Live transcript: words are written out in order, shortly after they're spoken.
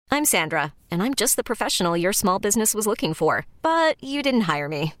I'm Sandra, and I'm just the professional your small business was looking for. But you didn't hire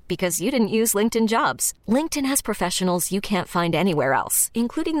me because you didn't use LinkedIn Jobs. LinkedIn has professionals you can't find anywhere else,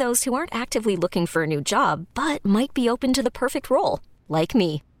 including those who aren't actively looking for a new job, but might be open to the perfect role, like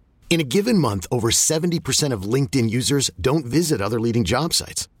me. In a given month, over 70% of LinkedIn users don't visit other leading job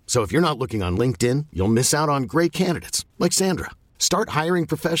sites. So if you're not looking on LinkedIn, you'll miss out on great candidates like Sandra. Start hiring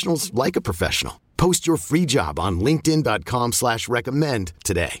professionals like a professional. Post your free job on linkedin.com/recommend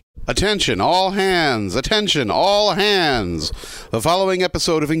today. Attention, all hands. Attention, all hands. The following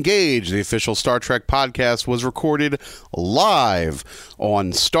episode of Engage, the official Star Trek podcast, was recorded live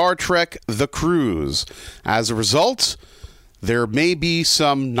on Star Trek The Cruise. As a result, there definitely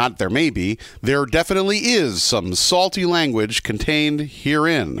is some salty language contained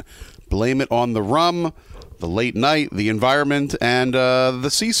herein. Blame it on the rum, the late night, the environment, and the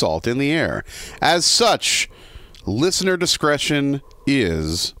sea salt in the air. As such, listener discretion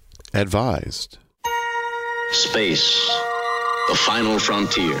is advised. Space, the final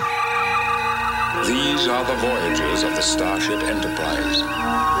frontier. These are the voyages of the Starship Enterprise.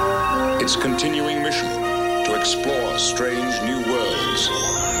 Its continuing mission to explore strange new worlds, to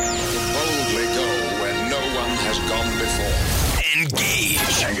boldly go where no one has gone before. Engage.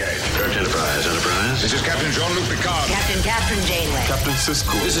 Search Enterprise. This is Captain Jean-Luc Picard. Captain Catherine Janeway. Captain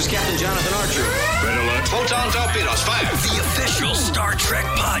Sisko. This is Captain Jonathan Archer. Red alert. Photon torpedoes, fire! The official Star Trek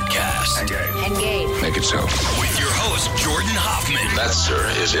podcast. Engage. Make it so. With your host, Jordan Hoffman. That, sir,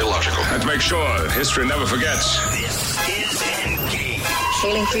 is illogical. Let's make sure history never forgets. This is Engage.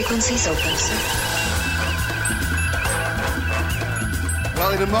 Hailing frequencies open, sir.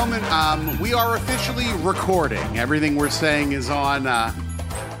 Well, in a moment, we are officially recording. Everything we're saying is on the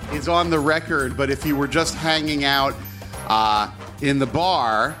record. But if you were just hanging out in the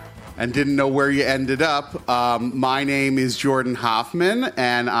bar and didn't know where you ended up, my name is Jordan Hoffman,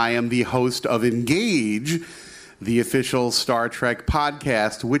 and I am the host of Engage, the official Star Trek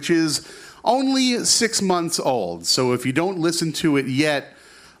podcast, which is only 6 months old. So if you don't listen to it yet,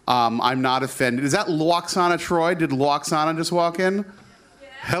 I'm not offended. Is that Loxana Troy? Did Loxana just walk in?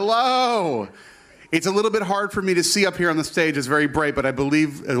 Hello. It's a little bit hard for me to see up here on the stage. It's very bright, but I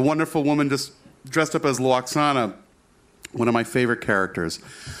believe a wonderful woman just dressed up as Loxana, one of my favorite characters.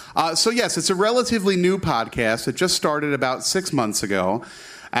 So yes, it's a relatively new podcast. It just started about 6 months ago,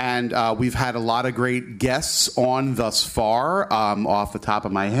 and we've had a lot of great guests on thus far. Off the top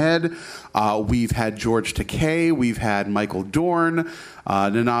of my head, we've had George Takei, we've had Michael Dorn,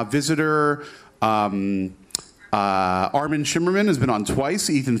 Nana Visitor, Armin Shimmerman has been on twice.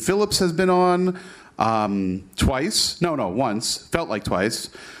 Ethan Phillips has been on twice. No, once. Felt like twice.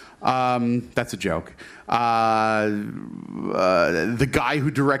 That's a joke. The guy who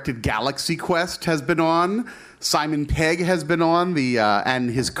directed Galaxy Quest has been on. Simon Pegg has been on,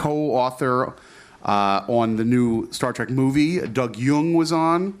 and his co-author on the new Star Trek movie, Doug Jung, was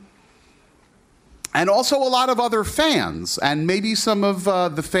on. And also a lot of other fans, and maybe some of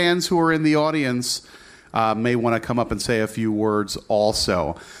the fans who are in the audience may want to come up and say a few words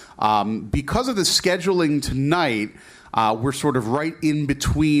also. Because of the scheduling tonight, we're sort of right in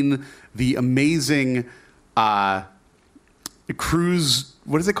between the amazing cruise,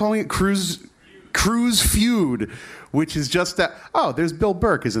 what is it calling it? Cruise Feud, which is just that. Oh, there's Bill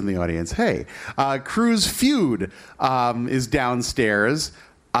Burke is in the audience. Hey, Cruise Feud is downstairs.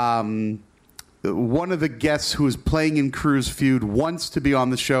 One of the guests who is playing in Cruise Feud wants to be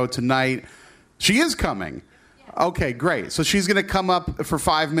on the show tonight. She is coming. Okay, great. So she's going to come up for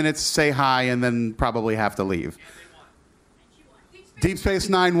 5 minutes, say hi, and then probably have to leave. Deep Space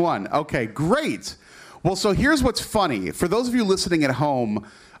 9-1. Okay, great. Well, so here's what's funny. For those of you listening at home,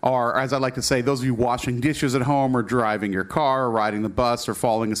 or as I like to say, those of you washing dishes at home or driving your car or riding the bus or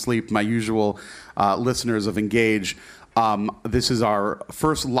falling asleep, my usual listeners of Engage, this is our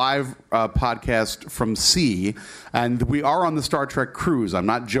first live podcast from sea, and we are on the Star Trek cruise. I'm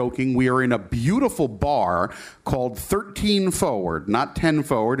not joking. We are in a beautiful bar called 13 Forward, not 10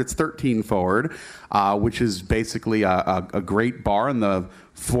 Forward. It's 13 Forward, which is basically a great bar on the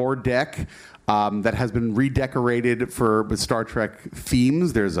foredeck that has been redecorated with Star Trek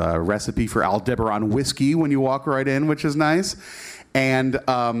themes. There's a recipe for Aldebaran whiskey when you walk right in, which is nice. And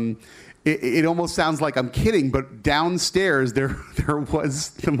it almost sounds like I'm kidding, but downstairs there was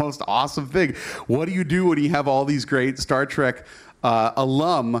the most awesome thing. What do you do when you have all these great Star Trek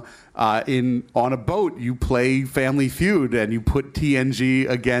alum on a boat? You play Family Feud and you put TNG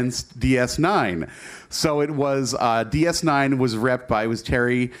against DS9. So it was DS9 was repped by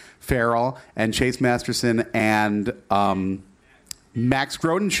Terry Farrell and Chase Masterson and Max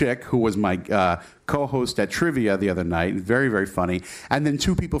Grodenchik, who was my co-host at Trivia the other night, very, very funny, and then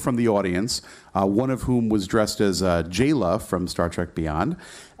 2 people from the audience, one of whom was dressed as Jayla from Star Trek Beyond.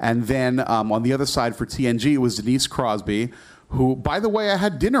 And then on the other side for TNG, it was Denise Crosby, who, by the way, I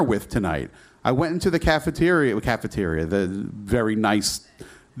had dinner with tonight. I went into the cafeteria, the very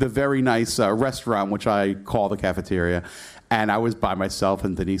nice restaurant, which I call the cafeteria, and I was by myself,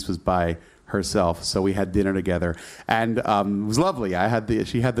 and Denise was by herself. So we had dinner together, and it was lovely.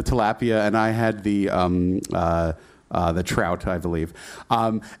 She had the tilapia, and I had the trout, I believe.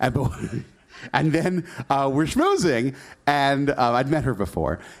 And then we're schmoozing, and I'd met her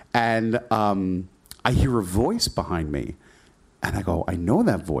before, and I hear a voice behind me. And I go, I know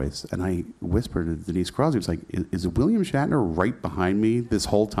that voice. And I whispered to Denise Crosby, it's like, is William Shatner right behind me this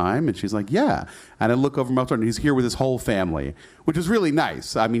whole time? And she's like, yeah. And I look over my shoulder, and he's here with his whole family, which is really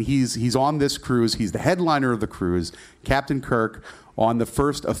nice. I mean, he's on this cruise. He's the headliner of the cruise, Captain Kirk, on the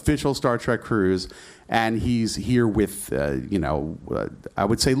first official Star Trek cruise. And he's here with, I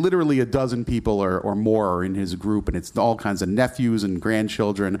would say literally a dozen people or more in his group. And it's all kinds of nephews and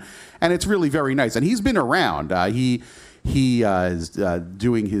grandchildren. And it's really very nice. And he's been around. He is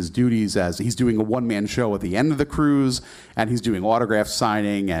doing his duties as he's doing a one-man show at the end of the cruise, and he's doing autograph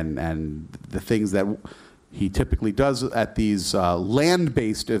signing and the things that he typically does at these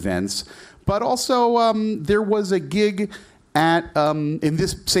land-based events. But also, there was a gig at in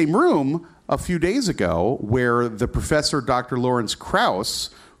this same room a few days ago where the professor, Dr. Lawrence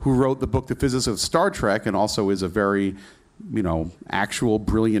Krauss, who wrote the book The Physics of Star Trek and also is a very, actual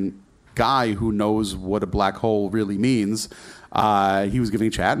brilliant guy who knows what a black hole really means. He was giving a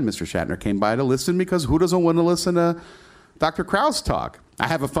chat, and Mr. Shatner came by to listen, because who doesn't want to listen to Dr. Krauss talk? I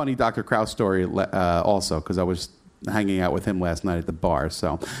have a funny Dr. Krauss story also, because I was hanging out with him last night at the bar.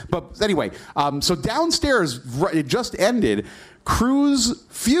 But anyway, so downstairs, it just ended Cruise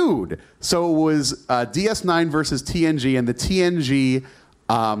Feud. So it was DS9 versus TNG, and the TNG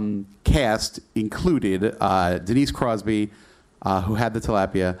cast included Denise Crosby, who had the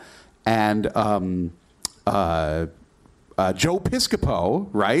tilapia, and Joe Piscopo,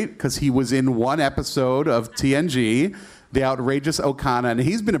 right? Because he was in one episode of TNG, The Outrageous Okana, and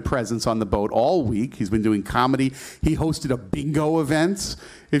he's been a presence on the boat all week. He's been doing comedy. He hosted a bingo event,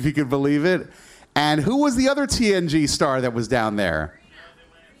 if you could believe it. And who was the other TNG star that was down there?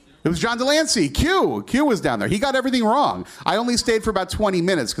 It was John Delancey. Q was down there. He got everything wrong. I only stayed for about 20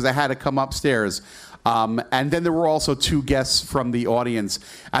 minutes because I had to come upstairs. And then there were also 2 guests from the audience.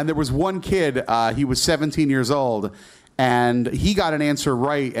 And there was one kid, he was 17 years old, and he got an answer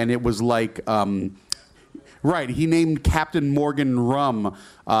right, and it was like, right, he named Captain Morgan Rum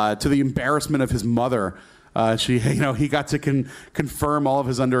to the embarrassment of his mother. He got to confirm all of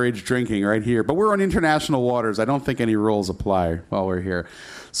his underage drinking right here. But we're on international waters. I don't think any rules apply while we're here.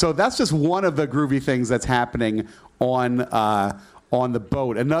 So that's just one of the groovy things that's happening on the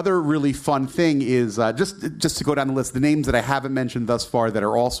boat. Another really fun thing is, just to go down the list, the names that I haven't mentioned thus far that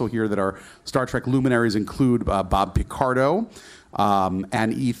are also here that are Star Trek luminaries include Bob Picardo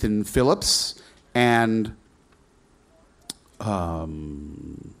and Ethan Phillips, and I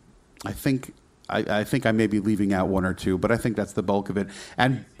think I may be leaving out 1 or 2, but I think that's the bulk of it.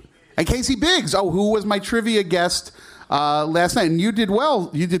 And Casey Biggs, who was my trivia guest last night. And you did well.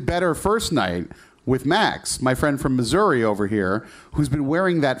 You did better first night with Max, my friend from Missouri over here, who's been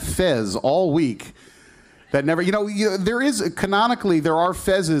wearing that fez all week. That never, there is, canonically, there are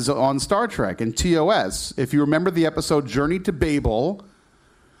fezzes on Star Trek and TOS. If you remember the episode Journey to Babel,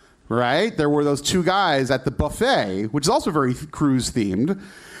 right? There were those 2 guys at the buffet, which is also very cruise themed.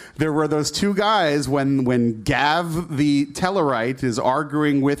 There were those 2 guys when Gav the Tellarite is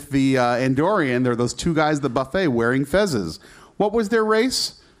arguing with the Andorian. There are those 2 guys at the buffet wearing fezzes. What was their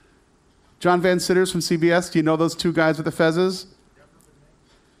race? John Van Sitters from CBS, do you know those 2 guys with the fezzes?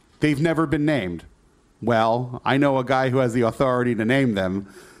 They've never been named. Well, I know a guy who has the authority to name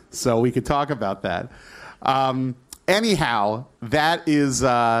them, so we could talk about that. Anyhow,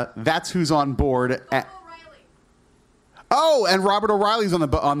 that's who's on board. And Robert O'Reilly's on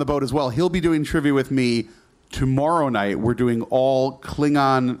the boat as well. He'll be doing trivia with me tomorrow night. We're doing all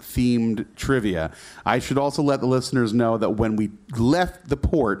Klingon-themed trivia. I should also let the listeners know that when we left the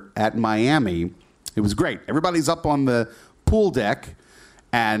port at Miami, it was great. Everybody's up on the pool deck.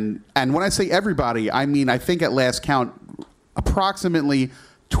 And when I say everybody, I mean, I think at last count, approximately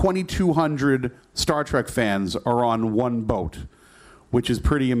 2,200 Star Trek fans are on one boat, which is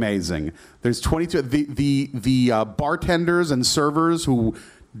pretty amazing. There's 22. The bartenders and servers who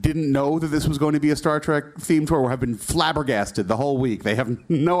didn't know that this was going to be a Star Trek themed tour have been flabbergasted the whole week. They have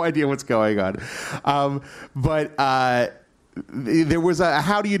no idea what's going on. But there was a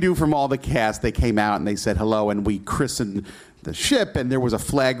how do you do from all the cast. They came out and they said hello, and we christened the ship, and there was a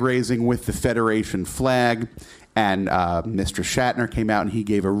flag raising with the Federation flag. And Mr. Shatner came out and he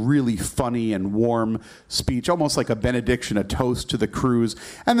gave a really funny and warm speech, almost like a benediction, a toast to the cruise.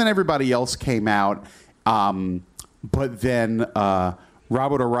 And then everybody else came out. But then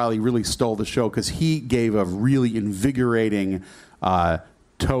Robert O'Reilly really stole the show because he gave a really invigorating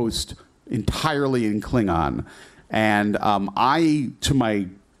toast entirely in Klingon. And I, to my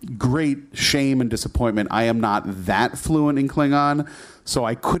great shame and disappointment, I am not that fluent in Klingon, so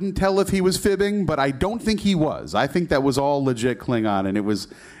I couldn't tell if he was fibbing, but I don't think he was. I think that was all legit Klingon, and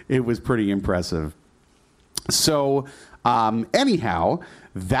it was pretty impressive. So anyhow,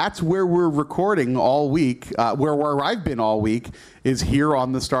 that's where we're recording all week. Where I've been all week is here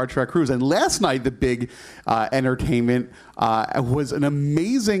on the Star Trek cruise. And last night, the big entertainment was an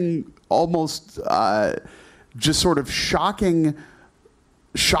amazing, almost just sort of shockingly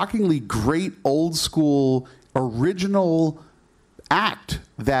great old school original act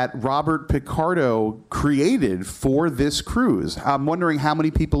that Robert Picardo created for this cruise. I'm wondering how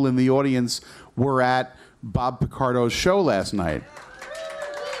many people in the audience were at Bob Picardo's show last night.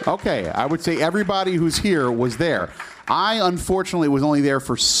 Okay, I would say everybody who's here was there. I, unfortunately, was only there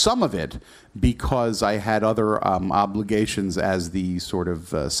for some of it because I had other obligations as the sort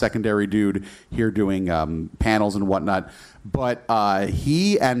of secondary dude here doing panels and whatnot. But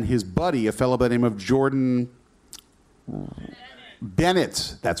he and his buddy, a fellow by the name of Jordan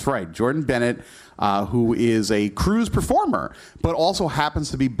Bennett, that's right, Jordan Bennett, who is a cruise performer, but also happens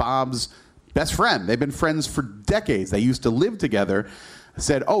to be Bob's best friend. They've been friends for decades. They used to live together.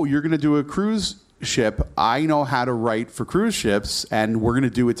 Said, oh, you're going to do a cruise ship. I know how to write for cruise ships, and we're going to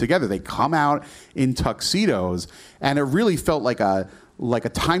do it together. They come out in tuxedos, and it really felt like a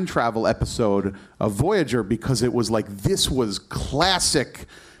time travel episode of Voyager, because it was like this was classic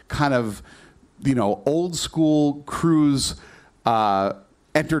kind of, old school cruise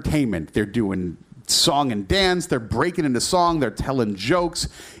entertainment. They're doing song and dance. They're breaking into song. They're telling jokes.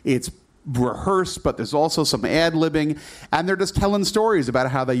 It's rehearsed, but there's also some ad-libbing, and they're just telling stories about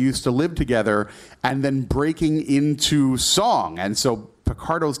how they used to live together and then breaking into song. And so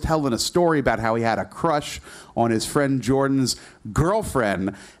Picardo's telling a story about how he had a crush on his friend Jordan's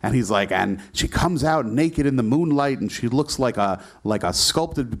girlfriend, and he's like, and she comes out naked in the moonlight, and she looks like a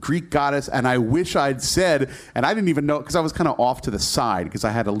sculpted Greek goddess. And I wish I'd said, and I didn't even know, because I was kind of off to the side because I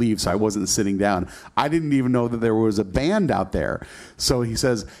had to leave, so I wasn't sitting down. I didn't even know that there was a band out there. So he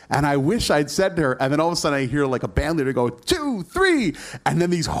says, and I wish I'd said to her, and then all of a sudden I hear like a band leader go 2, 3, and then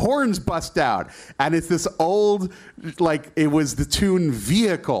these horns bust out, and it's this old, like it was the tune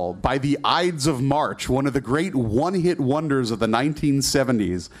Vehicle by the Ides of March, one of the great one-hit wonders of the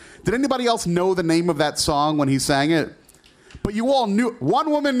 1970s. Did anybody else know the name of that song when he sang it? But you all knew.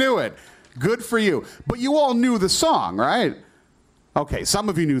 One woman knew it. Good for you. But you all knew the song, right? Okay, some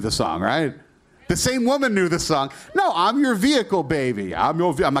of you knew the song, right? The same woman knew the song. No, I'm your vehicle, baby. I'm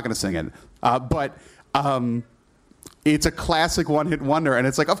not going to sing it. But it's a classic one-hit wonder, and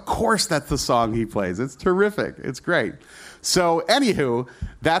it's like, of course that's the song he plays. It's terrific. It's great. So, anywho,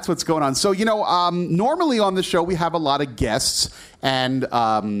 that's what's going on. So, normally on the show we have a lot of guests, and,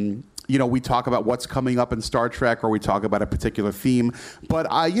 we talk about what's coming up in Star Trek, or we talk about a particular theme. But,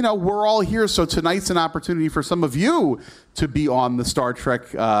 we're all here, so tonight's an opportunity for some of you to be on the Star Trek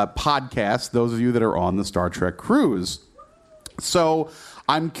podcast, those of you that are on the Star Trek cruise. So,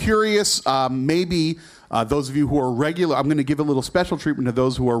 I'm curious, maybe those of you who are regular, I'm going to give a little special treatment to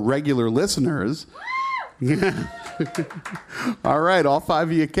those who are regular listeners. All right, all 5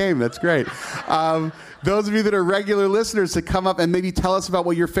 of you came. That's great. Those of you that are regular listeners to come up and maybe tell us about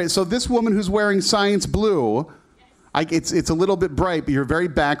what your favorite. So this woman who's wearing science blue, it's a little bit bright, but you're very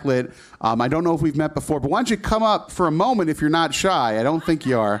backlit. I don't know if we've met before, but why don't you come up for a moment if you're not shy? I don't think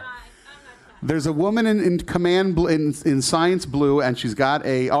you are. There's a woman in command in science blue, and she's got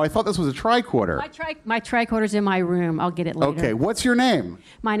I thought this was a tricorder. My tricorder's in my room. I'll get it later. Okay, what's your name?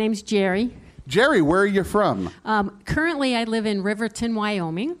 My name's Jerry. Jerry, where are you from? Currently, I live in Riverton,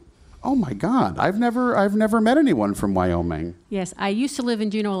 Wyoming. Oh my God, I've never met anyone from Wyoming. Yes, I used to live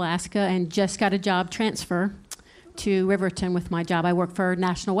in Juneau, Alaska, and just got a job transfer to Riverton with my job. I work for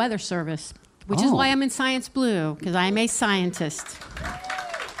National Weather Service, which is why I'm in Science Blue, because I'm a scientist.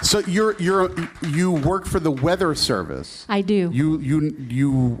 So you work for the Weather Service. I do.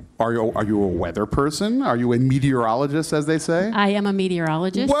 You are you a weather person? Are you a meteorologist, as they say? I am a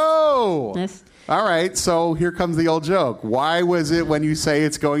meteorologist. Whoa! Yes. All right, so here comes the old joke. Why was it when you say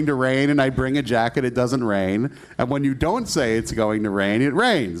it's going to rain and I bring a jacket, it doesn't rain, and when you don't say it's going to rain, it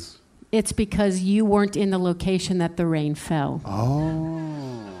rains? It's because you weren't in the location that the rain fell.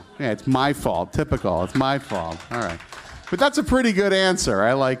 Oh. Yeah, it's my fault. Typical. It's my fault. All right. But that's a pretty good answer.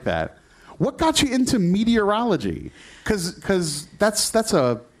 I like that. What got you into meteorology? Because that's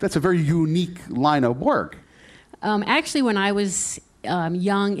a very unique line of work. Actually, when I was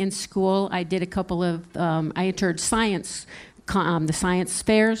young in school, I did a couple of, I entered the science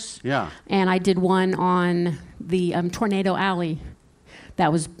fairs. Yeah. And I did one on the Tornado Alley.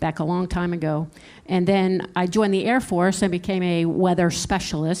 That was back a long time ago. And then I joined the Air Force and became a weather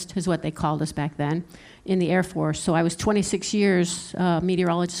specialist, is what they called us back then, in the Air Force. So I was 26 years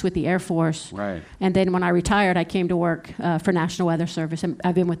meteorologist with the Air Force. Right. And then when I retired, I came to work for National Weather Service. And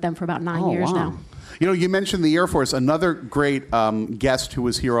I've been with them for about 9 years now. You know, you mentioned the Air Force. Another great guest who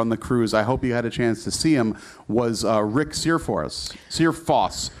was here on the cruise, I hope you had a chance to see him, was Rick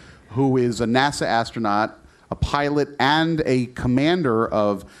Searfoss, who is a NASA astronaut, a pilot, and a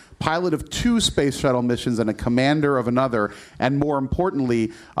pilot of 2 space shuttle missions and a commander of another, and more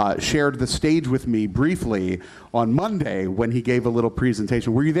importantly, shared the stage with me briefly on Monday when he gave a little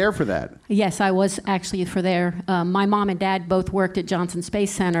presentation. Were you there for that? Yes, I was actually there. My mom and dad both worked at Johnson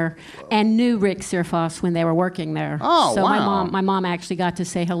Space Center and knew Rick Searfoss when they were working there. Oh, so wow. my mom actually got to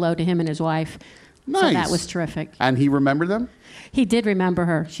say hello to him and his wife. Nice. So that was terrific. And he remembered them? He did remember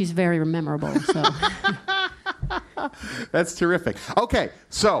her. She's very memorable. So. That's terrific. Okay,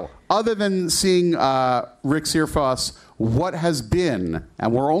 so other than seeing Rick Searfoss, what has been,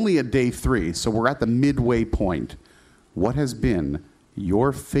 and we're only at day 3, so we're at the midway point, what has been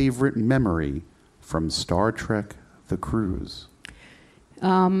your favorite memory from Star Trek The Cruise?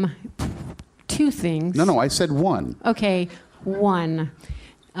 2 things. No, I said 1. Okay, 1.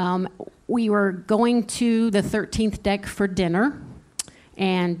 We were going to the 13th deck for dinner.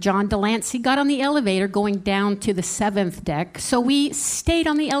 And John Delancey got on the elevator going down to the 7th deck. So we stayed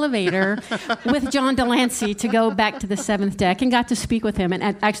on the elevator with John Delancey to go back to the 7th deck and got to speak with him. And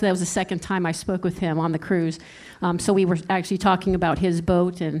actually, that was the second time I spoke with him on the cruise. So we were actually talking about his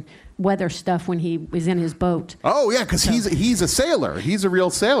boat and weather stuff when he was in his boat. Oh, yeah, because he's a sailor. He's a real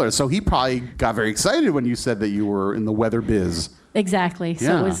sailor. So he probably got very excited when you said that you were in the weather biz. Exactly. So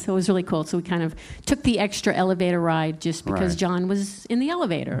Yeah. it was really cool. So we kind of took the extra elevator ride just because Right. John was in the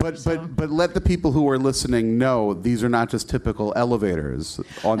elevator. But let the people who are listening know these are not just typical elevators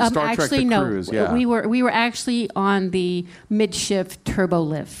on Star Trek The Cruise. Yeah. We were actually on the midship turbo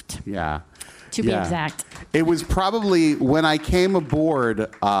lift. Yeah. To be exact. It was probably when I came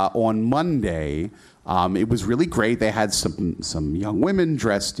aboard on Monday. It was really great. They had some young women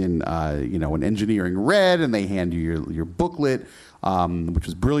dressed in in engineering red, and they hand you your booklet, which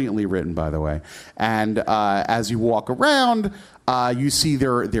was brilliantly written, by the way. And as you walk around, you see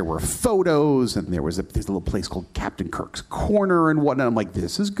there were photos, and there's a little place called Captain Kirk's Corner and whatnot. I'm like,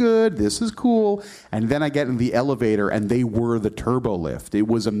 this is good, this is cool. And then I get in the elevator, and they were the turbo lift. It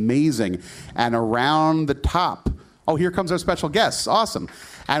was amazing. And around the top, oh, here comes our special guest. Awesome.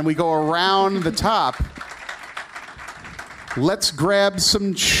 And we go around the top. Let's grab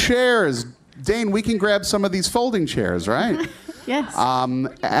some chairs. Dane, we can grab some of these folding chairs, right? Yes.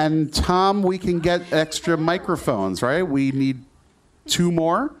 And Tom, we can get extra microphones, right? We need 2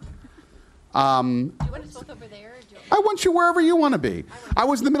 more. Do you want us both over there? I want you wherever you want to be. I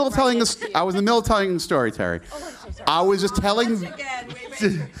was in the middle of telling a story, Terry. I was just telling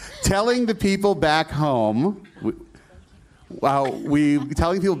the people back home.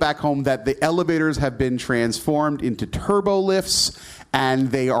 Telling people back home that the elevators have been transformed into turbo lifts, and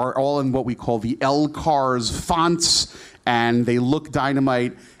they are all in what we call the L-Cars fonts, and they look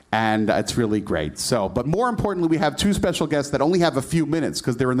dynamite, and it's really great. So, but more importantly, we have 2 special guests that only have a few minutes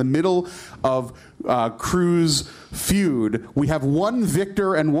because they're in the middle of cruise feud. We have 1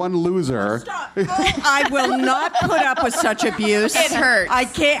 victor and 1 loser. Stop. I will not put up with such abuse. It hurts. I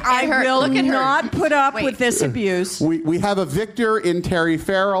can't. I will not put up with this abuse. We have a victor in Terry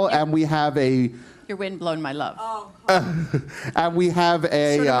Farrell, and we have a... Your wind blown my love. And we have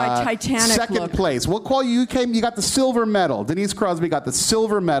a Sort of my Titanic second look. place. We'll call you. You got the silver medal. Denise Crosby got the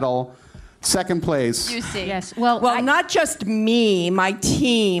silver medal, second place. You see. Yes. Well, not just me, my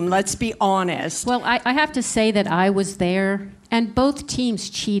team. Let's be honest. Well, I have to say that I was there, and both teams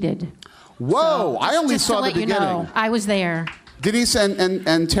cheated. Whoa! I only Just saw to the let you beginning. know, I was there. Denise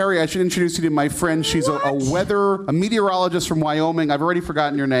and Terry, I should introduce you to my friend. She's a meteorologist from Wyoming. I've already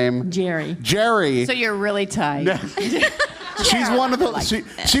forgotten your name. Jerry. So you're really tied. She's one of the.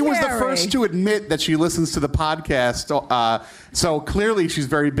 She was the first to admit that she listens to the podcast. So clearly, she's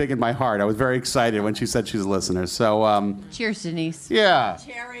very big in my heart. I was very excited when she said she's a listener. So cheers, Denise. Yeah.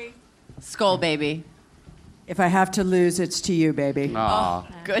 Terry. Skull baby. If I have to lose, it's to you, baby. Aw.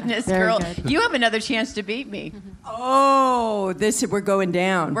 Goodness, Very girl. good. You have another chance to beat me. Oh, we're going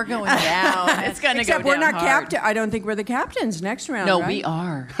down. We're going down. It's going to go Except down we're not hard. captain. I don't think we're the captains next round. No, right? we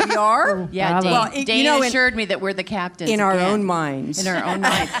are. We are. Yeah, Bravo. Dane, Well, you Dane know, assured me that we're the captains. in our again. own minds. In our own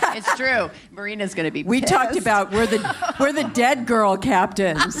minds. It's true. Marina's going to be We pissed. talked about we're the dead girl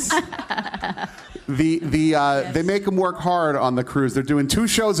captains. They make them work hard on the cruise. They're doing 2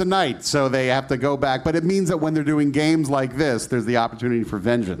 shows a night, so they have to go back. But it means that when they're doing games like this, there's the opportunity for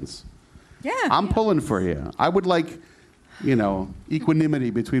vengeance. Yeah. I'm pulling for you. I would like, equanimity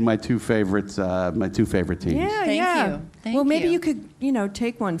between my two favorite teams. Yeah, Thank yeah. you. Thank well, maybe you. you could,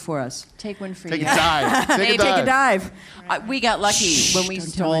 take one for us. Take one for Take you. a dive. Take a Take a dive. dive. We got lucky when we don't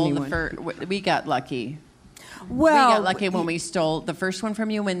tell stole the anyone. first. We got lucky. Well, we got lucky when we stole the first one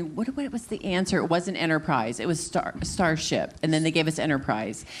from you. When what was the answer? It wasn't Enterprise. It was Starship, and then they gave us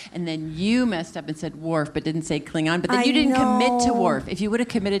Enterprise, and then you messed up and said Worf, but didn't say Klingon. But then you didn't commit to Worf. If you would have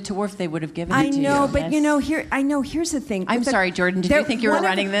committed to Worf, they would have given it to you. I know, but here's the thing. I'm sorry, Jordan. Did you think you were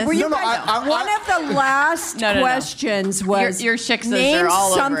running this? Were you No, guys, one of the last No. questions was Your shiksas name are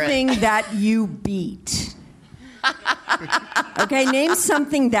all over it. something that you beat. Okay, name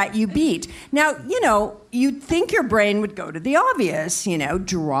something that you beat. Now, you'd think your brain would go to the obvious,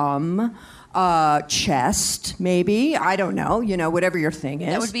 drum, chest, maybe. I don't know, whatever your thing is.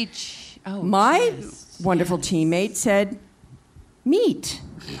 That would be. My wonderful teammate said, meat.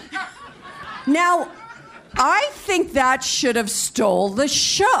 Now, I think that should have stole the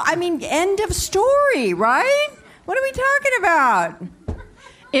show. I mean, end of story, right? What are we talking about?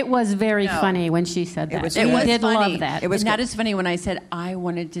 It was very funny when she said that. was We good. did funny. love that. It was not good. as funny when I said I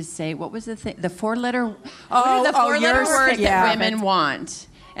wanted to say what was the thing? The 4-letter. What Oh, are the 4-letter yours, words yeah. that women want?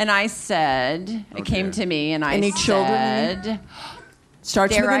 And I said, it came to me, and I Any said, children?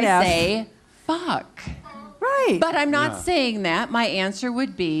 Starts dare with an I F. say, fuck. Right. But I'm not saying that. My answer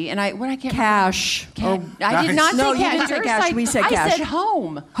would be, and I can't. Cash. I did not No, say you cash. didn't say Yours, cash. We said I cash. said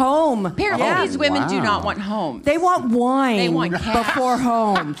home. Home. Apparently, Yeah. these women do wow. not want home. They want wine They want cash. before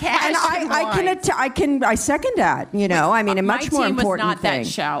home. Cash and and wine. I second that. I mean, a much My more team was important not thing. that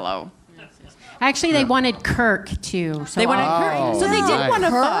shallow. Actually, they wanted Kirk too. So They wanted I- Kirk. So they did nice. want to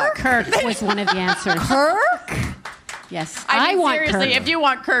fuck. Kirk was one of the answers. Kirk? Yes, I mean, want seriously, Kirk. if you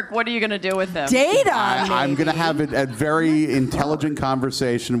want Kirk, what are you going to do with him? Data. I'm going to have a very intelligent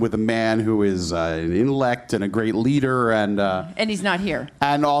conversation with a man who is an intellect and a great leader, And he's not here.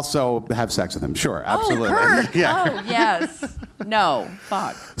 and also have sex with him. Sure, absolutely. Oh, Kirk. Yeah. Oh, yes. No.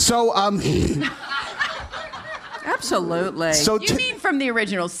 Fuck. So, Absolutely. You mean from the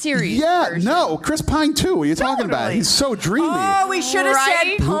original series? yeah, version. no, Chris Pine too. What are you talking about? Totally. He's so dreamy. Oh, we should have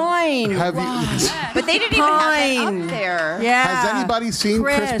Right? said Pine. Have you? But they didn't even have Pine. that up there. Yeah. Has anybody seen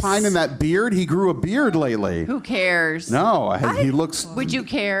Chris Pine in that beard? He grew a beard lately. Who cares? No, he looks. Would you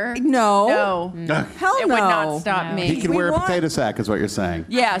care? No. No. Hell It no. would not stop me. He could We wear a want- potato sack, is what you're saying.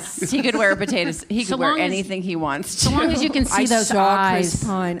 Yes, he could wear potatoes. He So could wear long as- anything he wants to. So long as you can see I those saw eyes. Chris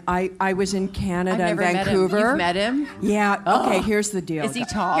Pine. I was in Canada, I've in never Vancouver. met him. You've met him? Yeah. Oh. Okay, here's the deal. Is he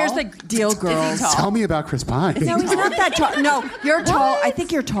tall? Here's the deal, girls. tall? Tell me about Chris Pine. No, he's not that tall. No, you're tall. I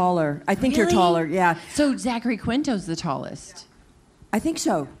think you're taller. I think you're Really? taller. Yeah. So Zachary Quinto's the tallest. I think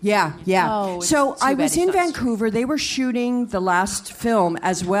so. Yeah, yeah. Oh, it's so too I bad was he's in not Vancouver. They were shooting the last film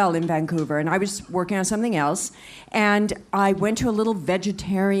as well in Vancouver, and I was working on something else. And I went to a little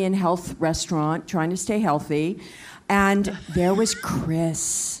vegetarian health restaurant, trying to stay healthy, and there was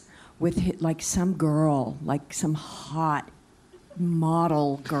Chris with like some girl, like some hot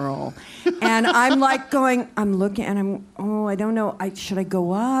model girl, and I'm like I'm looking, and I don't know, should I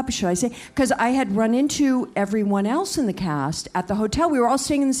go up, should I say, because I had run into everyone else in the cast at the hotel. We were all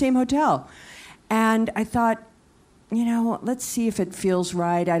staying in the same hotel, and I thought, let's see if it feels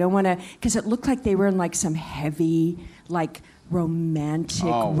right. I don't want to, because it looked like they were in like some heavy, like romantic Oh,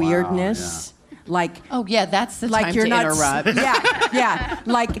 wow, weirdness. Like, Oh yeah, that's the like time you're to not, interrupt. yeah,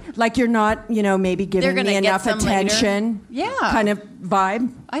 like you're not, maybe They're giving gonna me get enough some later. attention. Yeah. kind of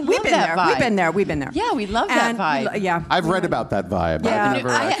vibe. I love We've been that there. vibe. We've been there. Yeah, we love that And, vibe. Yeah, I've read about that vibe. Yeah. I've never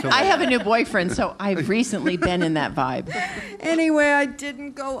actually. I have a new boyfriend, so I've recently been in that vibe. Anyway, I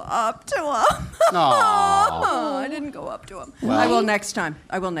didn't go up to him. Aw. I didn't go up to him. Well- I will next time.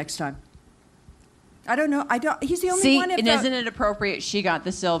 I don't know. He's the only See, one. and isn't it appropriate she got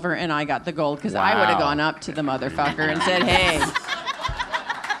the silver and I got the gold? Because I would have Wow. gone up to the motherfucker and said, hey,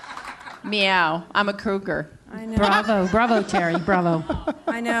 meow, I'm a cougar. I know. Bravo, Terry, bravo.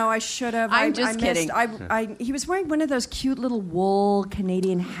 I know. I should have. I'm just kidding. He was wearing one of those cute little wool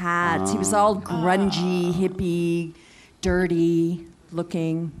Canadian hats. He was all grungy, hippie, dirty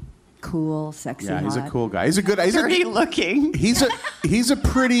looking. cool, sexy, Yeah, he's a hot. cool guy. He's a good. Dirty looking. He's a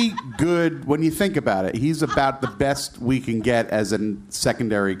pretty good. When you think about it, he's about the best we can get as a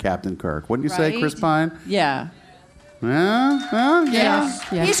secondary Captain Kirk. Wouldn't you say, Right? Chris Pine? Yeah. Yeah. Yes.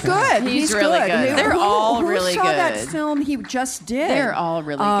 He's good. He's really good. Who- They're all who really saw that good. film he just did? They're all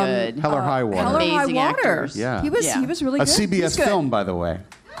really good. Hell or High Water. Hell or High Amazing Water. actors. Yeah. He was really A good. CBS He's good. film, by the way.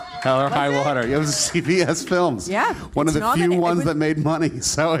 Hell or High Water. It was a CBS Films. Yeah, One of it's the few nominated. ones that made money.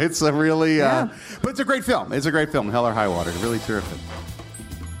 So it's a really, Yeah. but it's a great film. It's a great film. Hell or High Water. Really terrific.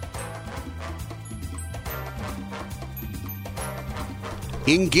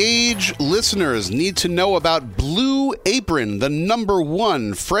 Engage listeners need to know about Blue Apron, the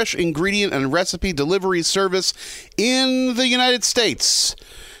 #1 fresh ingredient and recipe delivery service in the United States.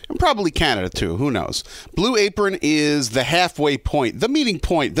 And probably Canada, too. Who knows? Blue Apron is the halfway point, the meeting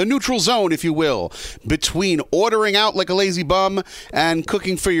point, the neutral zone, if you will, between ordering out like a lazy bum and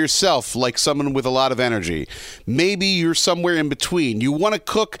cooking for yourself like someone with a lot of energy. Maybe you're somewhere in between. You want to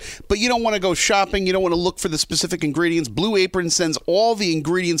cook, but you don't want to go shopping. You don't want to look for the specific ingredients. Blue Apron sends all the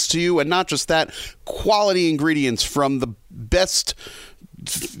ingredients to you, and not just that, quality ingredients from the best,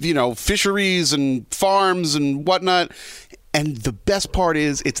 fisheries and farms and whatnot. And the best part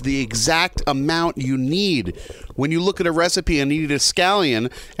is it's the exact amount you need. When you look at a recipe and you need a scallion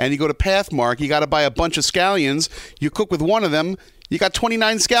and you go to Pathmark, you got to buy a bunch of scallions. You cook with one of them, you got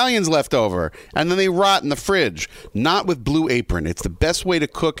 29 scallions left over, and then they rot in the fridge. Not with Blue Apron. It's the best way to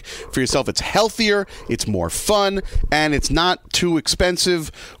cook for yourself. It's healthier, it's more fun, and it's not too expensive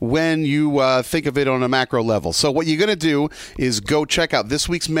when you think of it on a macro level. So what you're going to do is go check out this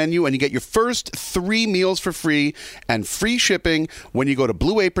week's menu, and you get your first 3 meals for free and free shipping when you go to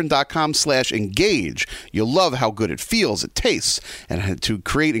blueapron.com/engage. You'll love how good it feels, it tastes, and to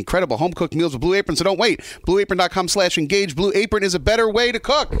create incredible home-cooked meals with Blue Apron. So don't wait. Blueapron.com/engage. Blue Apron is a better way to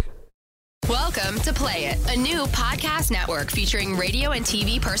cook. Welcome to Play It, a new podcast network featuring radio and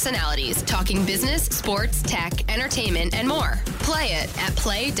TV personalities talking business, sports, tech, entertainment, and more. Play it at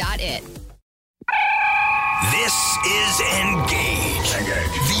play.it. This is Engage,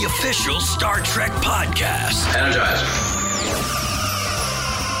 the official Star Trek podcast. Energize.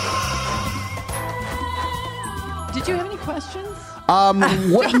 Did you have any questions?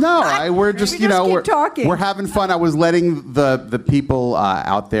 We're just, keep talking. we're having fun. I was letting the people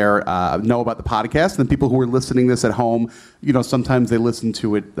out there know about the podcast, and the people who are listening this at home, sometimes they listen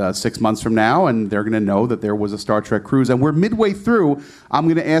to it 6 months from now, and they're going to know that there was a Star Trek cruise. And we're midway through. I'm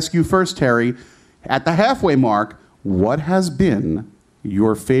going to ask you first, Terry, at the halfway mark, what has been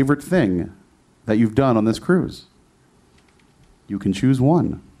your favorite thing that you've done on this cruise? You can choose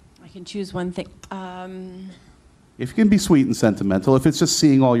one. I can choose one thing. If you can be sweet and sentimental, if it's just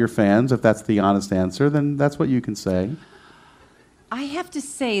seeing all your fans, if that's the honest answer, then that's what you can say. I have to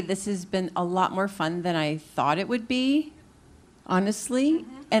say this has been a lot more fun than I thought it would be, honestly.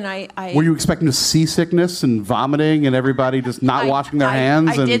 And I Were you expecting seasickness and vomiting and everybody just not washing their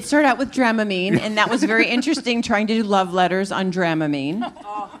hands? I did start out with Dramamine, and that was very interesting, trying to do love letters on Dramamine.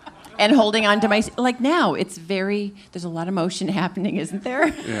 And holding on to my... now, it's there's a lot of motion happening, isn't there?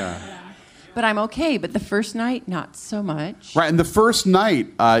 Yeah. But I'm okay. But the first night, not so much. Right, and the first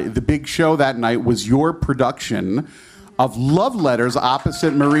night, the big show that night was your production of Love Letters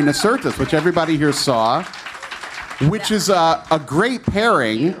opposite Marina Sirtis, which everybody here saw, which is a great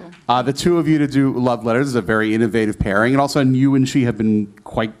pairing. The two of you to do Love Letters is a very innovative pairing. And also, you and she have been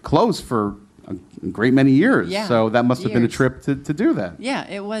quite close for a great many years. Yeah, so that must have been a years. trip to do that. Yeah,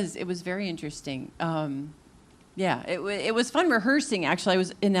 it was. It was very interesting. It was fun rehearsing. Actually, I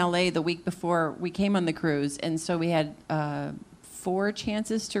was in LA the week before we came on the cruise, and so we had 4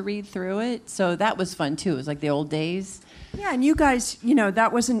 chances to read through it. So that was fun too. It was like the old days. Yeah, and you guys,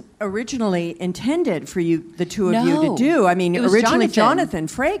 that wasn't originally intended for you, the two of you, to do. I mean, It was originally Jonathan.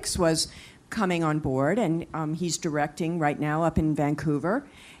 Jonathan Frakes was coming on board, and he's directing right now up in Vancouver,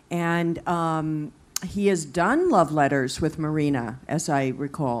 and he has done Love Letters with Marina, as I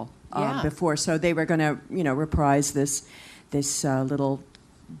recall, before. So they were going to, reprise this little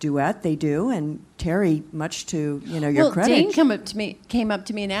duet they do, and Terry, much to your credit. Dane came up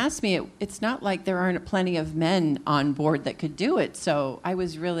to me and asked me. It's not like there aren't plenty of men on board that could do it. So I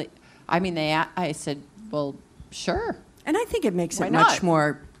was really, I said, well, sure. And I think it makes Why it not? much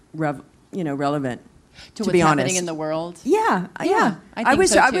more, relevant. To be what's happening honest in the world. Yeah. I think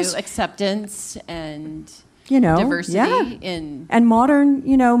so too. Acceptance and diversity in and modern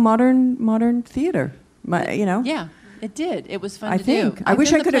theater. Yeah, it did. It was fun I to think. do. I wish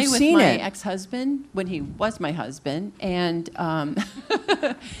I've I been could to have play seen with it. my ex-husband when he was my husband, and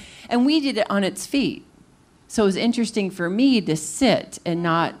and we did it on its feet. So it was interesting for me to sit and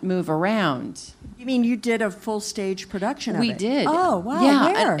not move around. You mean you did a full stage production of it? We did. Oh, wow.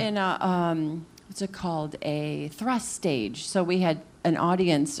 Yeah, Where? in a, what's it called? A thrust stage. So we had an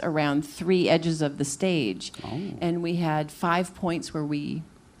audience around 3 edges of the stage. Oh. And we had 5 points where we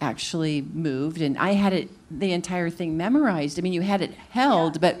actually moved. And I had the entire thing memorized. I mean, you had it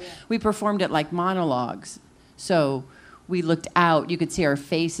held, but we performed it like monologues. So we looked out. You could see our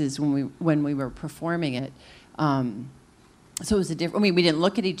faces when we were performing it. So it was a different. I mean, we didn't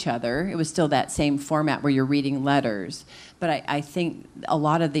look at each other. It was still that same format where you're reading letters. But I think a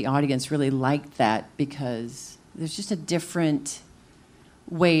lot of the audience really liked that because there's just a different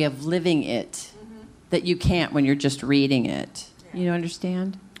way of living it that you can't when you're just reading it. You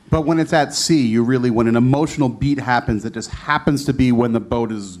understand? But when it's at sea, when an emotional beat happens, it just happens to be when the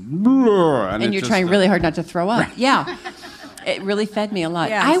boat is... And you're trying really hard not to throw up. Right. Yeah. It really fed me a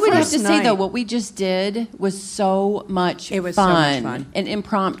lot. Yeah, I would have to say, though, what we just did was so much fun. It was so much fun. And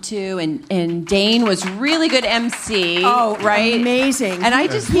impromptu. And Dane was really good MC. Oh, right? Amazing. And I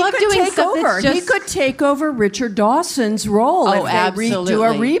just love doing stuff that's just... He could take over Richard Dawson's role if they do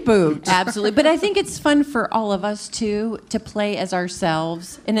a reboot. Absolutely. But I think it's fun for all of us, too, to play as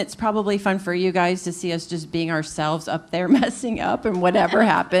ourselves. And it's probably fun for you guys to see us just being ourselves up there messing up and whatever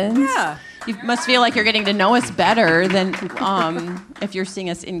happens. Yeah. You must feel like you're getting to know us better than if you're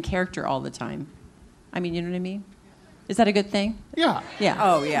seeing us in character all the time. I mean, you know what I mean? Is that a good thing? Yeah. Yeah.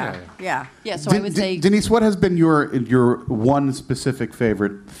 Oh, yeah. Yeah. Yeah, so I would say... Denise, what has been your one specific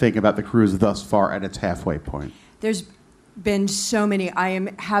favorite thing about the cruise thus far at its halfway point? There's been so many. I am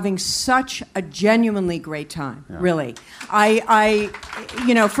having such a genuinely great time, really. I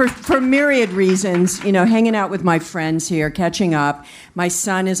for myriad reasons, hanging out with my friends here, catching up. My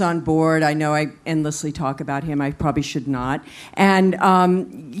son is on board. I know I endlessly talk about him. I probably should not. And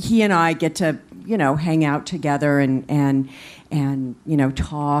he and I get to, hang out together and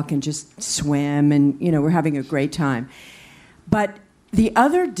talk and just swim, and, we're having a great time. But the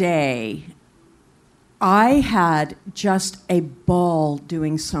other day, I had just a ball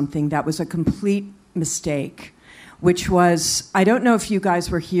doing something that was a complete mistake, which was, I don't know if you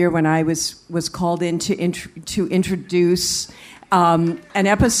guys were here when I was called in to introduce an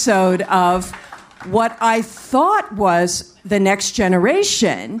episode of what I thought was The Next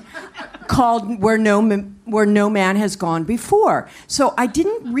Generation, called Where No Man Has Gone Before. So I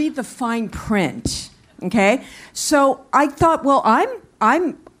didn't read the fine print, okay? So I thought, well,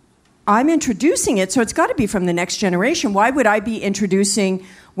 I'm introducing it, so it's got to be from The Next Generation. Why would I be introducing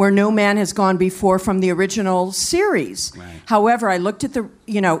Where No Man Has Gone Before from the original series? Right. However, I looked at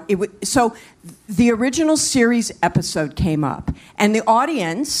so the original series episode came up, and the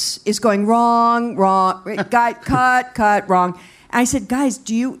audience is going, wrong, cut, wrong. And I said, guys,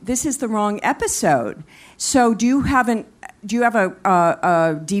 this is the wrong episode. So do you have a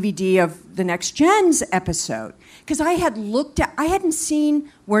DVD of The Next Gen's episode? Because I hadn't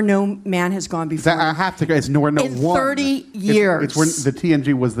seen Where No Man Has Gone Before. I have to go. It's Where No in One. 30 years. It's where the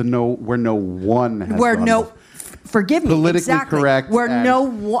TNG was Where No One has Where gone no. before. Forgive me. Politically exactly. correct. Where no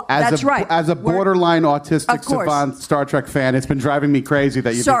one. That's right. As a borderline autistic savant Star Trek fan, it's been driving me crazy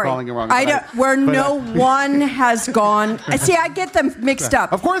that you've been calling it wrong. Where no one has gone. See, I get them mixed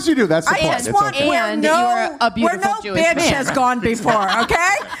up. Of course you do. That's the point. I just want where no bitch has gone before.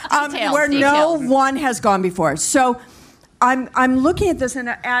 Okay. Where no one has gone before. So, I'm looking at this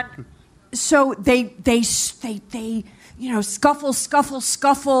and so they scuffle,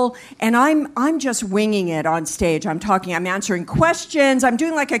 and I'm just winging it on stage. I'm answering questions. I'm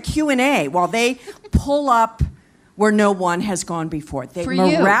doing like a Q&A while they pull up Where No One Has Gone Before. They for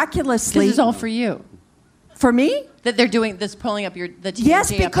miraculously... This is all for you. For me? That they're doing this, pulling up the TNG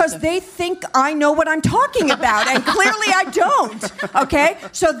Yes, because episode. they think I know what I'm talking about, and clearly I don't. Okay?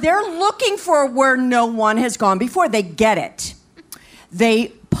 So they're looking for Where No One Has Gone Before. They get it.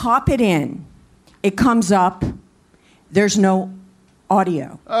 They pop it in. It comes up. There's no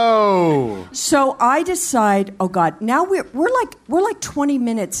audio. Oh. So I decide, oh God, now we're like 20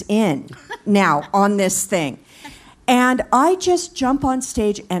 minutes in now on this thing. And I just jump on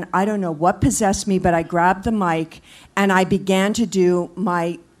stage, and I don't know what possessed me, but I grabbed the mic and I began to do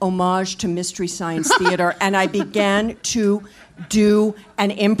my homage to Mystery Science Theater, and I began to do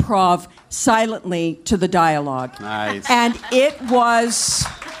an improv silently to the dialogue. Nice. And it was...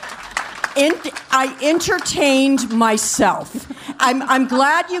 I entertained myself. I'm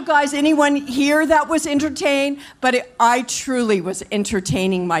glad you guys, anyone here that was entertained, but I truly was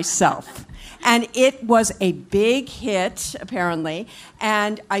entertaining myself. And it was a big hit, apparently,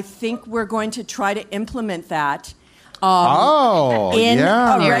 and I think we're going to try to implement that in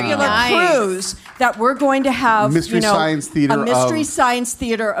yeah. a regular cruise that we're going to have Science Theater a Mystery Science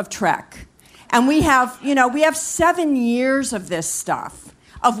Theater of Trek. And we have 7 years of this stuff,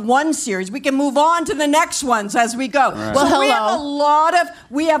 of one series. We can move on to the next ones as we go. Right. Well, so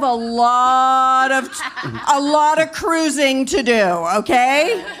we have a lot of cruising to do,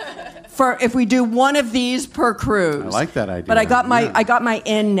 okay? For if we do one of these per cruise. I like that idea. But I got my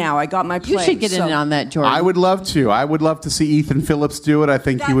in now. I got my place. You should get in on that, Jordan. I would love to. I would love to see Ethan Phillips do it. I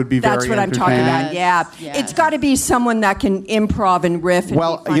think he would be very entertaining. That's what I'm talking about. Yeah. Yes. It's got to be someone that can improv and riff and be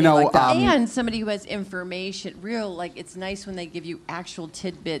funny like that. And somebody who has information, it's nice when they give you actual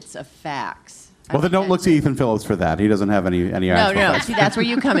tidbits of facts. Well, then don't look to Ethan Phillips for that. He doesn't have any actual facts. See, that's where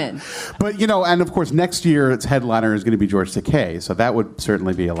you come in. But, and of course, next year, its headliner is going to be George Takei, so that would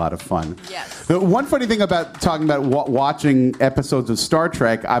certainly be a lot of fun. Yes. The one funny thing about talking about watching episodes of Star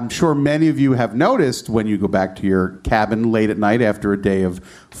Trek, I'm sure many of you have noticed when you go back to your cabin late at night after a day of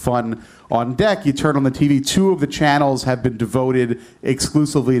fun on deck, you turn on the TV, 2 of the channels have been devoted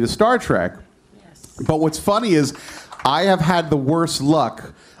exclusively to Star Trek. Yes. But what's funny is I have had the worst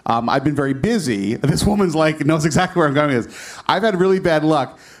luck. I've been very busy. This woman's knows exactly where I'm going with this. I've had really bad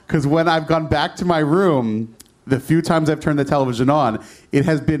luck because when I've gone back to my room, the few times I've turned the television on, it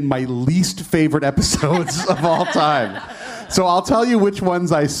has been my least favorite episodes of all time. So I'll tell you which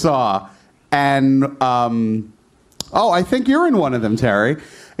ones I saw. And, I think you're in one of them, Terry.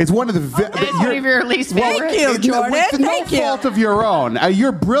 It's one of the... It's one of your least favorite. Thank you, Jordan. With no fault of your own.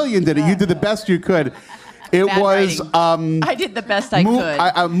 You're brilliant at it. You did the best you could. It was... I did the best I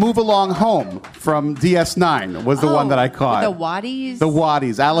could. Move Along Home from DS9 was the one that I caught. The Waddies? The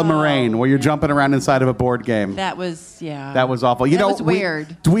Waddies. Alan Moraine, where you're jumping around inside of a board game. That was, yeah. That was awful. That was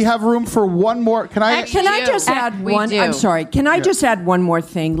weird. Do we have room for one more? Can I just add one? I'm sorry. Can I just add one more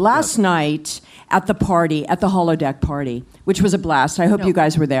thing? Last night at the party, at the holodeck party, which was a blast. I hope you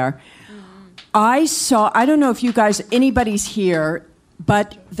guys were there. I don't know if anybody's here,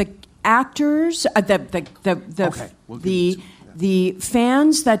 but the actors, the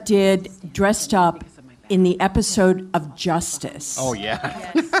fans that did dressed up in the episode of Justice. Oh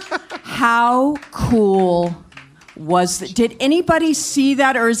yeah. How cool was that? Did anybody see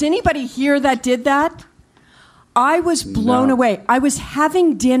that, or is anybody here that did that? I was blown away. I was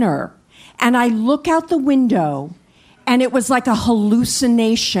having dinner, and I look out the window, and it was like a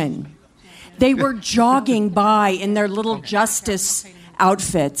hallucination. They were jogging by in their little Justice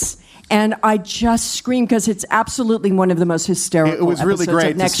outfits. And I just screamed because it's absolutely one of the most hysterical It was really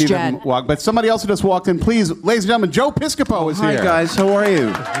great to see them walk. But somebody else who just walked in, please, ladies and gentlemen, Joe Piscopo is here. Hi, guys. How are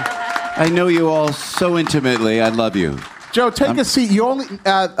you? I know you all so intimately. I love you. Joe, take a seat. You only,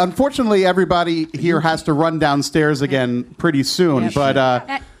 unfortunately, everybody here has to run downstairs again pretty soon. Yep. But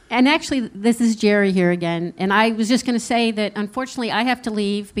and actually, this is Jerry here again. And I was just going to say that, unfortunately, I have to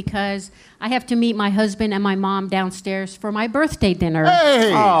leave because I have to meet my husband and my mom downstairs for my birthday dinner.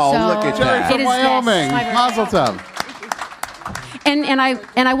 Hey! Oh, look at that. From Wyoming. Mazel tov. And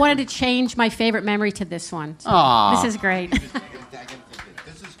I wanted to change my favorite memory to this one. So this is great.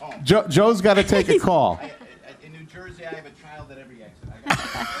 Joe's got to take a call. In New Jersey, I have a child at every exit.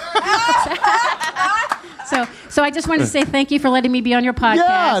 So I just wanted to say thank you for letting me be on your podcast.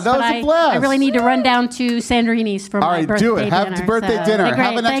 Yeah, that was a blast. I really need to run down to Sandrini's for my birthday dinner. All right, do it. Have the birthday dinner.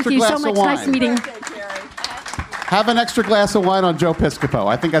 Have an extra glass of wine. Nice meeting. Have an extra glass of wine on Joe Piscopo.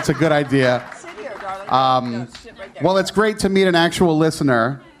 I think that's a good idea. Sit here, darling. Well, it's great to meet an actual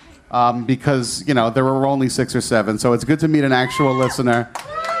listener because, there were only 6 or 7. So it's good to meet an actual listener.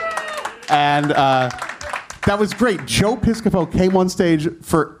 And that was great. Joe Piscopo came on stage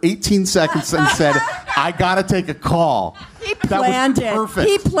for 18 seconds and said, I got to take a call. He planned it. Perfect.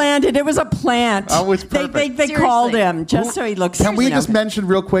 He planned it. It was a plant. That was perfect. They called him just so he looks. Can we just mention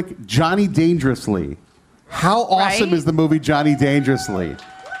real quick, Johnny Dangerously? How awesome is the movie Johnny Dangerously?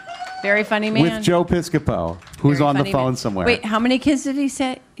 Very funny man. With Joe Piscopo, who's Very on the funny phone man. somewhere. Wait, how many kids did he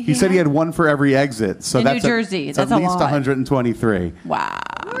say? He said he had one for every exit. So in that's New Jersey. That's a at least lot. 123. Wow.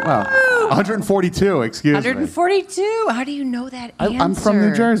 142, excuse me. 142? How do you know that answer? I'm from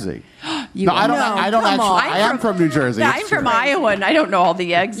New Jersey. I am from New Jersey. I'm from Iowa, and I don't know all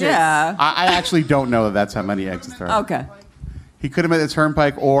the exits. Yeah. I actually don't know that's how many exits there are. Okay. He could have made the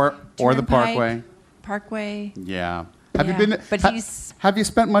Turnpike or the Parkway. Parkway. Yeah. Have you been? But have you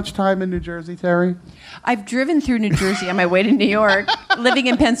spent much time in New Jersey, Terry? I've driven through New Jersey on my way to New York. Living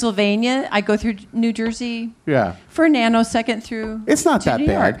in Pennsylvania, I go through New Jersey. Yeah. For a nanosecond through. It's not that New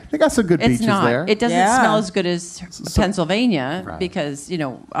bad. York. They got some good beaches there. It doesn't smell as good as Pennsylvania because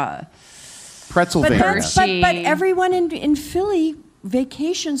Pretzelvania. But everyone in Philly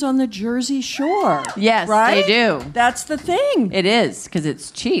vacations on the Jersey Shore. Yes, right? they do. That's the thing. It is, because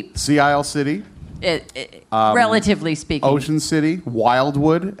it's cheap. Sea Isle City. Relatively speaking. Ocean City,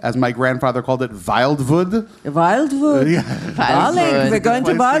 Wildwood, as my grandfather called it, Wildwood. Wildwood. Darling, we're going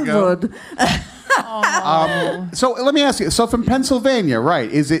to Wildwood. So let me ask you. So from Pennsylvania, right?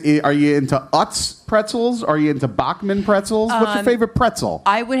 Are you into Utz pretzels? Are you into Bachman pretzels? What's your favorite pretzel?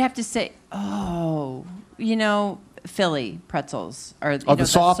 I would have to say, Philly pretzels are the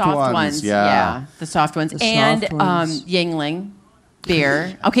soft ones. Yeah, the soft ones, The and soft ones. Yingling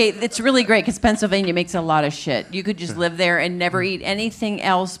beer. Okay, it's really great because Pennsylvania makes a lot of shit. You could just live there and never eat anything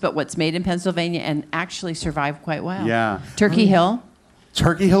else but what's made in Pennsylvania and actually survive quite well. Yeah. Turkey Hill.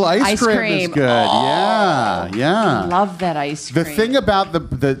 Turkey Hill ice cream is good. Yeah. Love that ice cream. The thing about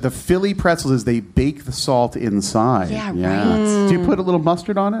the Philly pretzels is they bake the salt inside. Yeah, right. Do you put a little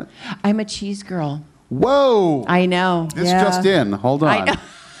mustard on it? I'm a cheese girl. Whoa. I know. This just in. Hold on. I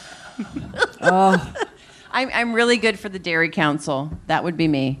know. I'm really good for the Dairy Council. That would be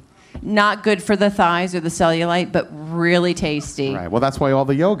me. Not good for the thighs or the cellulite, but really tasty. Right. Well, that's why all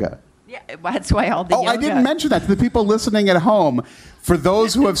the yoga. Yeah, that's why all the yoga. I didn't mention that to the people listening at home. For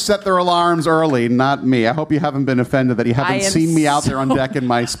those who have set their alarms early, not me. I hope you haven't been offended that you haven't seen me out there on deck in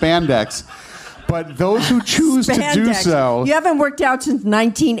my spandex. But those who choose to do so... You haven't worked out since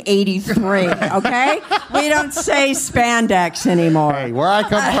 1983, okay? We don't say spandex anymore. Hey, where I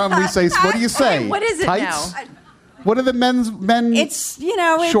come from, we say... What do you say? What is it Tights? now? What are the men? It's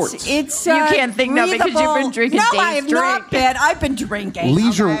shorts. It's you can't think now because you've been drinking. No, Dave's I have not been. I've been drinking.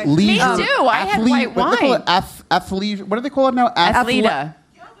 Leisure. Me too. I had white wine. What do they call it? Athleisure. What do they call it now? Athleta.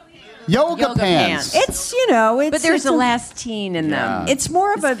 Yoga pants. It's but there's a lastine in them. It's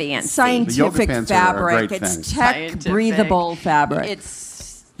more of a fancy. scientific The yoga pants are a fabric. great It's thing. tech Scientific. breathable fabric.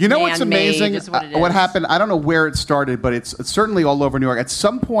 It's You know what's man-made amazing? is what it What is. happened? I don't know where it started, but it's certainly all over New York. At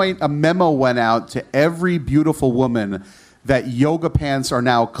some point, a memo went out to every beautiful woman that yoga pants are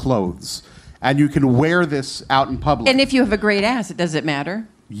now clothes, and you can wear this out in public. And if you have a great ass, it doesn't matter.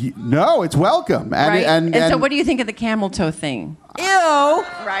 No, it's welcome. Right? And so what do you think of the camel toe thing? Ew,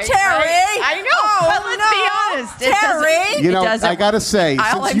 Right, Terry. right? I know, but let's be honest. It Terry. doesn't- You know, it doesn't- I gotta say, All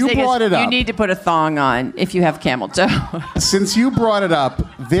since I'm you saying is brought it up, you need to put a thong on if you have camel toe. since you brought it up,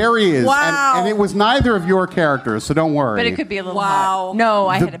 there is, Wow. and it was neither of your characters, so don't worry. But it could be a little Wow. hot. No,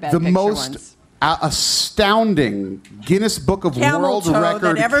 I had a bad the picture most once. astounding Guinness Book of Camel World toe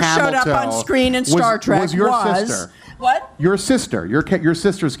Record that ever camel showed up toe on screen in Star Trek was your sister. What? Your sister, your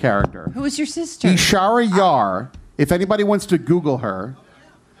sister's character. Who was your sister? Ishara Yar. If anybody wants to Google her,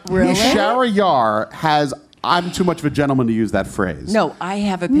 Really? Ishara Yar has. I'm too much of a gentleman to use that phrase. No, I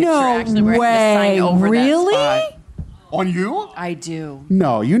have a picture No actually where I had to way. sign over Really? that spot. On you? I do.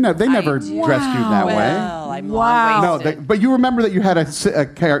 No, they never dressed you that way. Well, I'm Wow. No, long-waisted. but you remember that you had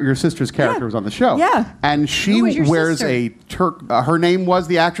your sister's character was on the show. Yeah. And she Who was your wears sister? a Turk. Her name was,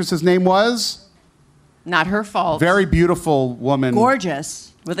 the actress's name was? Not her fault. Very beautiful woman.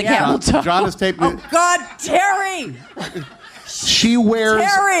 Gorgeous. With a Yeah. camel toe. John has taped it. Oh God, Terry! She wears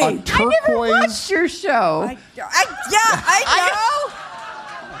Terry! a I never turquoise. watched your show. I know.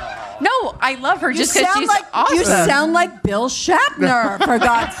 No, I love her You just because sound she's like awesome. you sound like Bill Shatner, for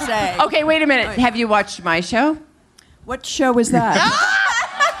God's sake. Okay, wait a minute. Have you watched my show? What show was that?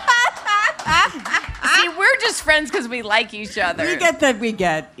 See, we're just friends because we like each other. we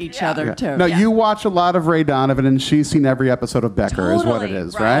get each other too. No, you watch a lot of Ray Donovan, and she's seen every episode of Becker, is what it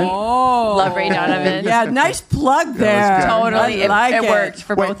is, right? Oh, Love Ray Donovan. Yeah, nice plug there. Totally. I like it worked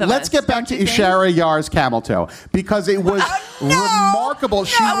for both of Let's us. get back to Don't you think? Ishara Yar's camel toe, because it was remarkable.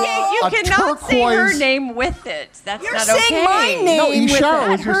 She Okay, wore you a cannot say her turquoise. name with it. That's You're not saying okay. my name No, with Ishara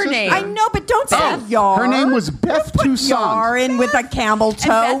it. was your her sister. name. I know, but don't say Beth. Yar. Her name was Beth Put Toussaint. Yar in with a camel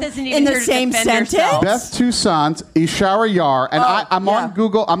toe Beth isn't even in the here to same defend sentence. herself. Beth Toussaint, Ishara Yar, and I'm yeah. on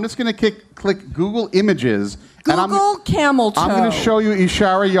Google. I'm just going to click Google Images. and Google camel toe. I'm going to show you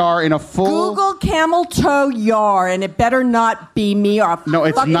Ishara Yar in a full. Google camel toe Yar, and it better not be me, or I'll No,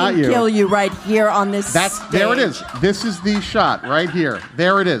 it's fucking not you. kill you right here on this. There it is. stage. This is the shot right here.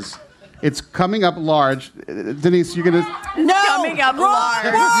 There it is. It's coming up large. Denise, you're going to. No, Coming up wrong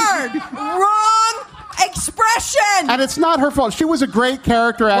large. word, wrong expression. And it's not her fault. She was a great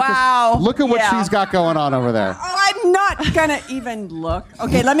character actress. Wow. Look at what Yeah. she's got going on over there. Oh, I'm not gonna even look.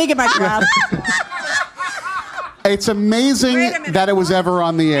 Okay, let me get my glasses. It's amazing Wait a minute. that it was ever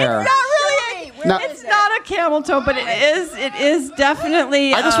on the air. Not really. No. It's not a camel toe, but it is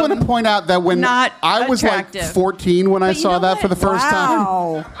definitely. I just want to point out that when not I was attractive. like 14 when I But you saw know that what? for the first time.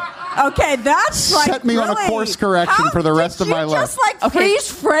 Wow. Okay, that's like set me on a really- course correction for the rest of my life. Just like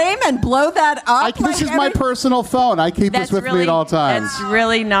freeze frame and blow that up. This is my personal phone. I keep this with me at all times. That's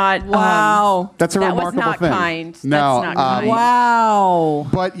really not. Wow. That's a that remarkable was not thing. kind. No, That's not kind. Wow.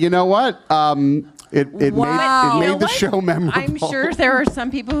 But you know what? It made the show memorable. I'm sure there are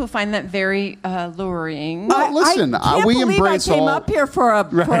some people who find that very alluring. Listen, I can't we believe embrace I came all. up here for a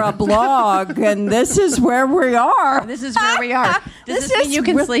blog, and this is where we are. This is where we are. Does this mean you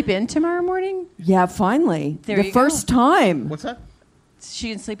can sleep in tomorrow morning? Yeah, finally. There the you first time. What's that? She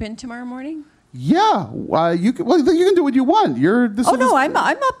can sleep in tomorrow morning? Yeah, you can. Well, you can do what you want. I'm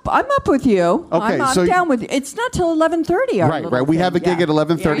up with you. Okay, I'm so down with you. It's not till 11:30. Right. We have a gig at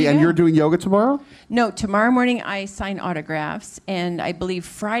 11:30, and you're doing yoga tomorrow. No, tomorrow morning I sign autographs, and I believe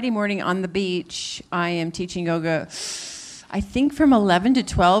Friday morning on the beach I am teaching yoga. I think from 11 to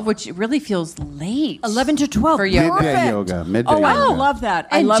 12, which really feels late. 11 to 12 for yoga. Midday yoga. Midday Oh, yoga. I love that.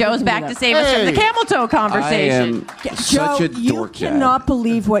 I And love Joe's back to save us from the camel toe conversation. I am such a you dork, cannot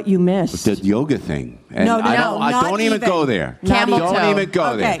believe what you missed. The yoga thing. And No, I not don't even even. go there. Camel Don't toe. even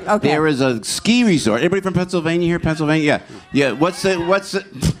go there. Okay. There is a ski resort. Everybody from Pennsylvania here? Pennsylvania? Yeah. What's the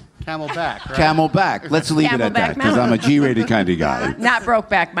Camelback. Right? Camelback? Let's leave it at Camelback that because I'm a G-rated kind of guy. Not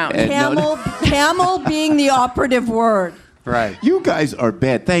Brokeback Mountain. Camel being the operative word. Right. You guys are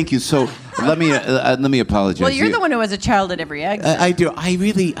bad. Thank you. So let me apologize. Well, you're the one who has a child at every exit. I do.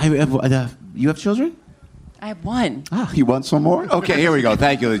 You have children? I have one. Ah, you want some more? Okay, here we go.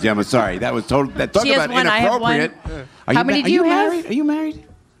 Thank you, Gemma. Sorry, that was total. Talk She has about one, I have one. inappropriate. How many do you have? Married? Are you married?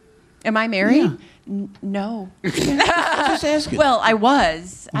 Am I married? Yeah. No. Just asking. Well, I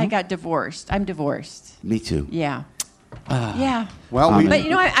was. I got divorced. I'm divorced. Me too. Yeah. Yeah. Well, But you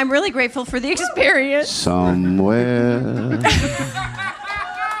know, I'm really grateful for the experience. Somewhere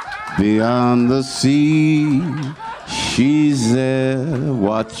beyond the sea, she's there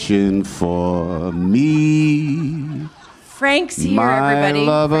watching for me. Frank's here, My everybody.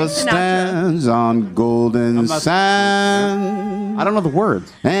 lover Frank Sinatra. stands on golden sand. I don't know the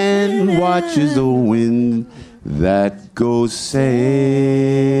words. And watches the wind that goes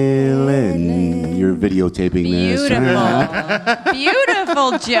sailing. You're videotaping this. Beautiful.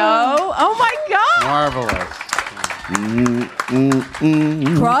 Beautiful, Joe. Oh, my God. Marvelous.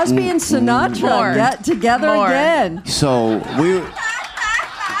 Crosby and Sinatra More. get together More. again. So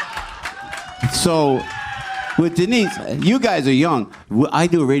with Denise, you guys are young. I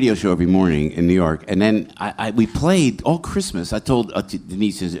do a radio show every morning in New York, and then we played all Christmas. I told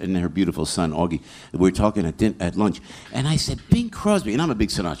Denise and her beautiful son Augie, we were talking at lunch, and I said Bing Crosby, and I'm a big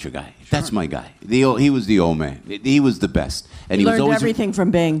Sinatra guy. Sure. That's my guy. He was the old man. He was the best, and he was Learned always everything from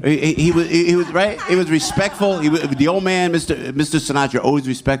Bing. He was right. He was respectful. The old man, Mr. Sinatra, always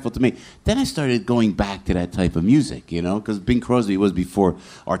respectful to me. Then I started going back to that type of music, because Bing Crosby was before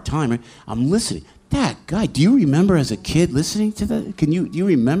our time. I'm listening. That guy. Do you remember as a kid listening to that? Do you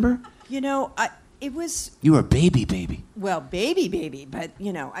remember? It was. You were a baby. Well, baby, but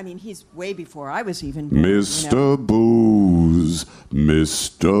he's way before I was even born. Mr. Booze,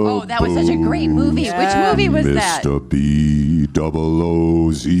 Mr. Oh, that was such a great movie. Yeah. Which movie was that? Mr.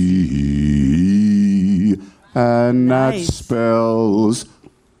 B-O-O-Z-E, and Nice. that spells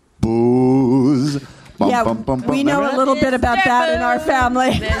booze. Yeah, we know a little bit about that in our family.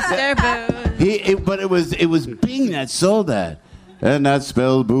 Mr. Booze. But it was Bing that sold that. And that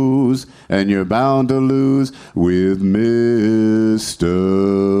spells booze, and you're bound to lose with Mr.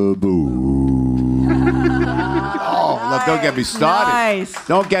 Booze. Oh, look, don't get me started. Nice.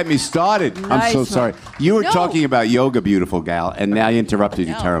 Don't get me started. I'm so Nice. sorry. You were No. talking about yoga, beautiful gal, and I interrupted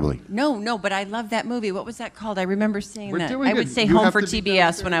you terribly. No, but I love that movie. What was that called? I remember seeing We're that. doing I would good. stay You home have for to be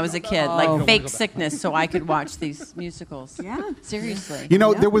TBS when I was a kid, like fake sickness, so I could watch these musicals. Yeah. Seriously.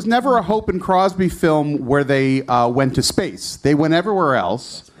 There was never a Hope and Crosby film where they went to space. They went everywhere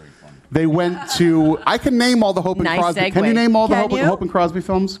else. They went to. I can name all the Hope and Nice Crosby. segue. Can you name all the Can you? Hope and Crosby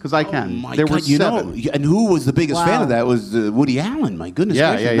films? Because I can. My there God, were 7. and who was the biggest fan Wow. of that was Woody Allen. My goodness Yeah,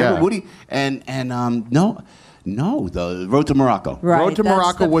 gracious. yeah, Remember yeah. Woody no, the Road to Morocco. Right, Road to that's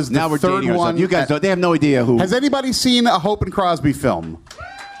Morocco the- was the Now we're third dating ourselves. one. You guys don't. They have no idea who. Has anybody seen a Hope and Crosby film?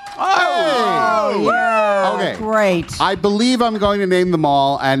 Oh, yeah. Okay. Great. I believe I'm going to name them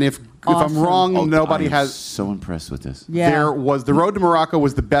all, and if I'm Awesome. wrong, nobody I am has. So impressed with this. Yeah. There was the Road to Morocco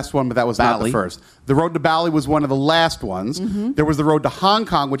was the best one, but that was not Bali. the first. The Road to Bali was one of the last ones. There was the Road to Hong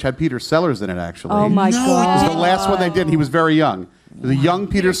Kong, which had Peter Sellers in it. Actually, Oh, my It was God. the last one they did. He was very young. There's a young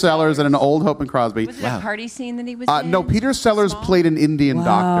Peter Sellers and an old Hope and Crosby. Was it a party scene that he was in? No, Peter Sellers played an Indian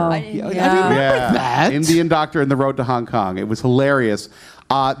doctor. I remember that. Indian doctor in The Road to Hong Kong. It was hilarious.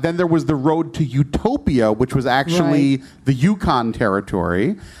 Then there was The Road to Utopia, which was actually the Yukon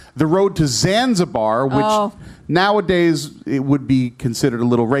Territory. The Road to Zanzibar, which nowadays it would be considered a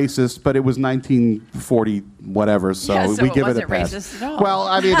little racist, but it was 1940 whatever, so, we give it a pass. Racist at all. Well,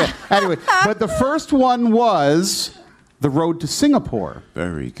 I mean, anyway, but the first one was The Road to Singapore.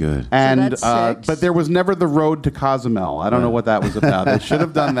 Very good. And So that's 6. but there was never The Road to Cozumel. I don't know what that was about. They should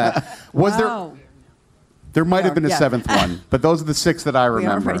have done that. Was there might have been a 7th one, but those are the 6 that I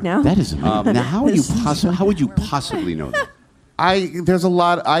remember. right now. That is amazing. Now, how would you possibly know that? There's a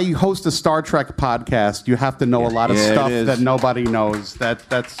lot. I host a Star Trek podcast. You have to know a lot of stuff that nobody knows. That's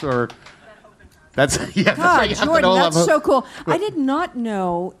God, you have to Jordan, know that's so cool. I did not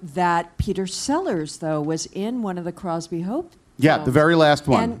know that Peter Sellers, though, was in one of the Crosby Hope films. the very last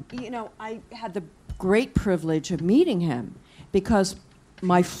one. And, I had the great privilege of meeting him because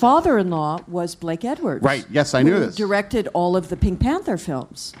my father-in-law was Blake Edwards. Right, yes, I knew who this. Directed all of the Pink Panther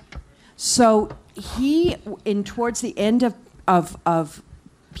films. So he, towards the end of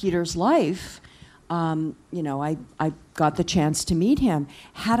Peter's life, I got the chance to meet him.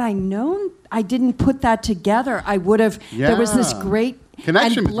 Had I known, I didn't put that together. I would have. There was this great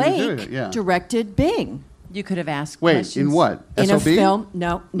connection. And Blake directed Bing. You could have asked questions. Wait, in what? In SOB? a film?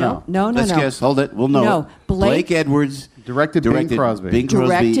 No. Let's guess. Hold it. We'll know. No, Blake Edwards directed Bing Crosby.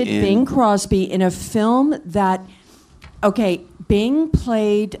 Directed Bing Crosby in a film that. Okay, Bing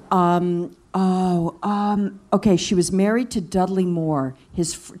played. She was married to Dudley Moore.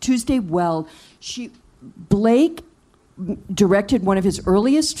 Tuesday Weld. Blake directed one of his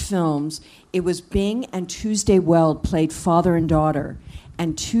earliest films. It was Bing and Tuesday Weld played father and daughter.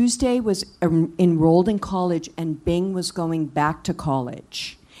 And Tuesday was enrolled in college, and Bing was going back to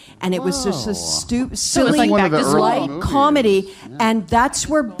college. And it was just a silly, light comedy. Yeah. And that's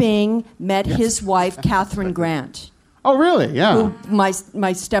where Bing met his wife, Catherine Grant. Oh, really? Yeah. Who,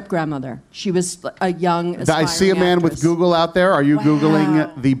 my step-grandmother. She was a young, aspiring I see a man actress. with Google out there. Are you Googling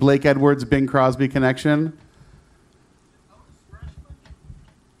the Blake Edwards, Bing Crosby connection?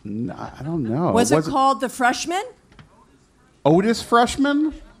 No, I don't know. Was it called The Freshman? Otis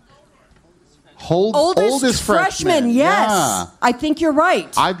Freshman? Oldest freshman, yes. Yeah. I think you're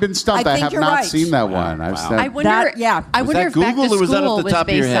right. I've been stumped. I have not seen that one. Wow. I wonder if Back to Google or was that School off the top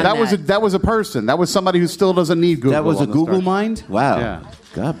of your based head? on That was a person. That was somebody who still doesn't need Google. That was a Google mind? Wow. Yeah.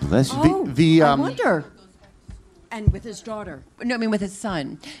 God bless you. I wonder. And with his daughter. No, I mean with his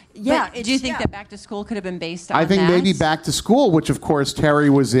son. Yeah. But do you think that Back to School could have been based on I think that? maybe Back to School, which of course Terry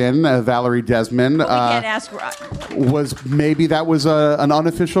was in, Valerie Desmond. But we can't ask. That was an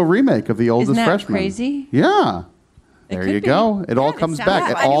unofficial remake of The Oldest Isn't that Freshman. crazy? Yeah. There you go. It all comes back.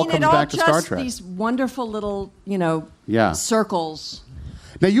 It all comes back to Star Trek. These wonderful little, circles.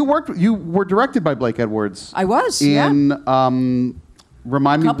 Now you were directed by Blake Edwards. I was. In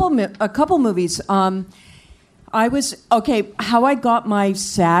remind me. A couple movies. I was how I got my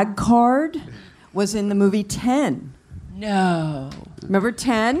SAG card was in the movie 10. No. Remember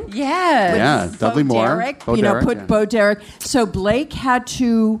 10? Yes. Dudley Moore. Derek, Bo Derek. So Blake had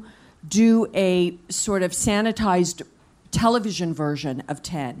to do a sort of sanitized television version of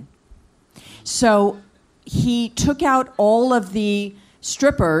 10. So he took out all of the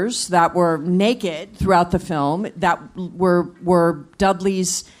strippers that were naked throughout the film that were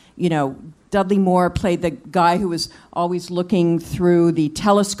Dudley's, Dudley Moore played the guy who was always looking through the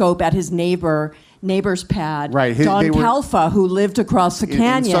telescope at his neighbor's pad. Right. Don Calfa, who lived across the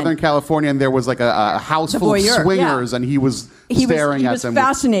canyon. In Southern California, and there was like a house full of swingers, and he was staring at them. He was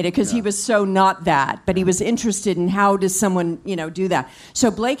fascinated because he was so not that, but he was interested in how does someone, do that.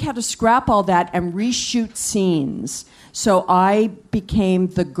 So Blake had to scrap all that and reshoot scenes. So I became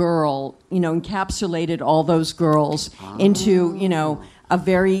the girl, encapsulated all those girls into, a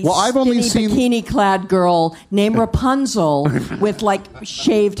very skinny bikini-clad girl named Rapunzel with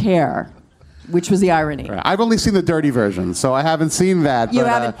shaved hair, which was the irony. Right. I've only seen the dirty version, so I haven't seen that. You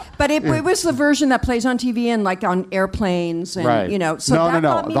haven't, but it was the version that plays on TV and on airplanes, and right. So that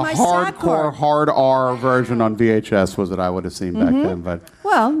got me the my SAG card. hard R version on VHS was what I would have seen back then. But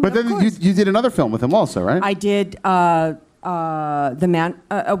then you did another film with him also, right? I did the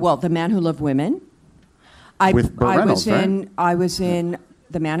Man Who Loved Women. With Burt Reynolds, I was in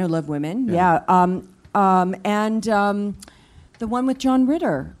The Man Who Loved Women. Yeah. And The one with John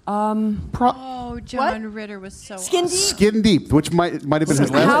Ritter. John Ritter was so Skin Deep. Skin Deep, which might have been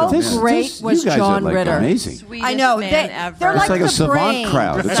his last How film. great was you guys John are, Ritter? Amazing. Sweetest I know. man ever. They're It's like like a the savant brain.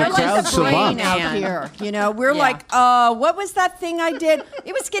 crowd. It's They're a like crowd the brain savant. out here. You know, we're Yeah. like, what was that thing I did?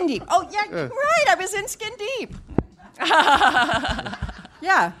 It was Skin Deep. Oh, yeah, right. I was in Skin Deep.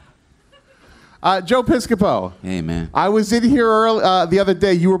 Yeah. Joe Piscopo. Hey, man. I was in here the other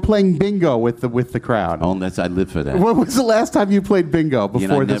day. You were playing bingo with the crowd. Oh, I live for that. When was the last time you played bingo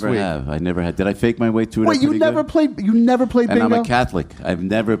before I this never week? have. I never had. Did I fake my way through it? Wait, you never played And bingo? I'm a Catholic. I've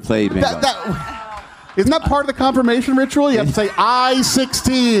never played bingo. Isn't that part of the confirmation ritual? You have to say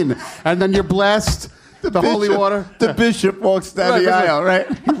I-16, and then you're blessed. The holy water. The bishop walks down the aisle, right?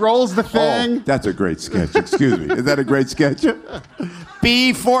 He rolls the thing. Oh, that's a great sketch. Excuse me. Is that a great sketch?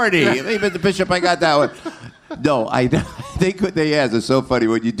 B40. Even the bishop, I got that one. No, they ask. It's so funny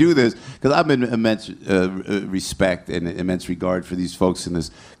when you do this, because I'm in immense respect and immense regard for these folks in this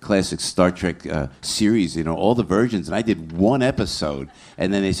classic Star Trek series, all the versions. And I did one episode,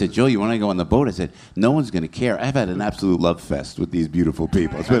 and then they said, Joe, you want to go on the boat? I said, no one's going to care. I've had an absolute love fest with these beautiful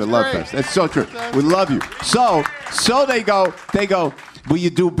people. It's been a love fest. That's so true. We love you. So they go, will you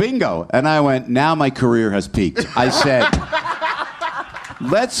do bingo? And I went, now my career has peaked. I said,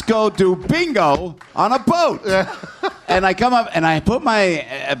 let's go do bingo on a boat. And I come up and I put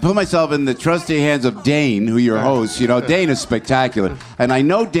myself in the trusty hands of Dane, who your host. Dane is spectacular. And I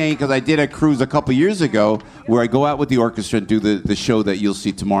know Dane because I did a cruise a couple years ago where I go out with the orchestra and do the show that you'll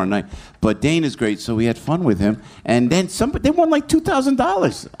see tomorrow night. But Dane is great, so we had fun with him. And then they won like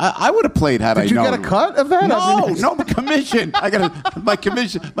 $2,000. I would have played had I known. Did you get a cut of that? No commission. My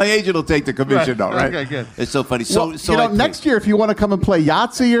commission. My agent will take the commission, though, right? Okay, good. It's so funny. Well, next year, if you want to come and play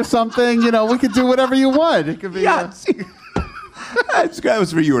Yahtzee or something, we could do whatever you want. It could be Yahtzee. That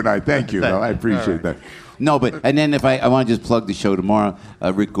was for you and I. Thank you, though. I appreciate that. No, and then if I want to just plug the show tomorrow,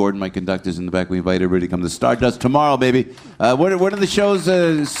 Rick Gordon, my conductor's in the back. We invite everybody to come to Stardust tomorrow, baby. What are the shows?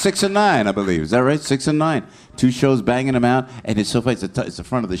 6 and 9, I believe. Is that right? 6 and 9. 2 shows, banging them out. And it's so funny. It's the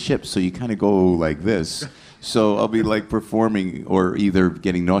front of the ship, so you kind of go like this. So I'll be like performing or either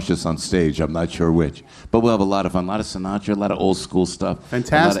getting nauseous on stage. I'm not sure which. But we'll have a lot of fun. A lot of Sinatra, a lot of old school stuff.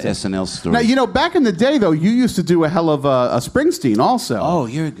 Fantastic. A lot of SNL stories. Now, back in the day, though, you used to do a hell of a Springsteen also. Oh,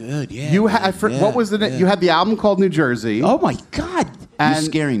 you're good. Yeah. What was the name? You had the album called New Jersey. Oh, my God. You're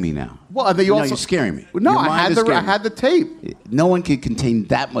scaring me now. Well, you're scaring me. No, I had the tape. No one could contain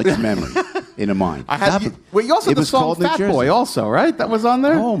that much memory in a mind. You also had the song Fat Boy also, right? That was on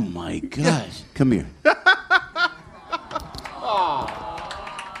there? Oh, my gosh. Come here.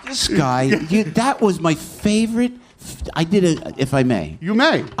 This guy, that was my favorite. I did if I may. You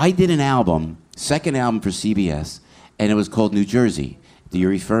may. I did an album, second album for CBS, and it was called New Jersey. That you're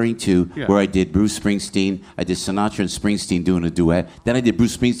referring to, where I did Bruce Springsteen, I did Sinatra and Springsteen doing a duet. Then I did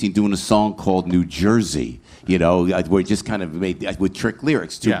Bruce Springsteen doing a song called New Jersey, where it just kind of made, with trick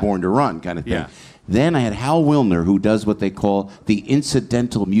lyrics, Born to Run kind of thing. Yeah. Then I had Hal Wilner, who does what they call the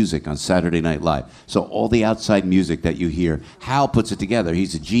incidental music on Saturday Night Live. So all the outside music that you hear, Hal puts it together.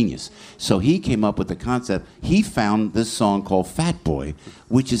 He's a genius. So he came up with the concept. He found this song called Fat Boy,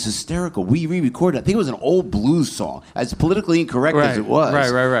 which is hysterical. We re-recorded it. I think it was an old blues song, as politically incorrect as it was.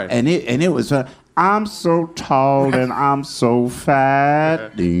 Right. And it was, I'm so tall and I'm so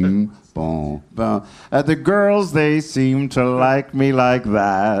fat. Ding, boom, boom. The girls, they seem to like me like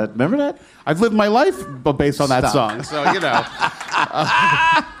that. Remember that? I've lived my life based on that song, so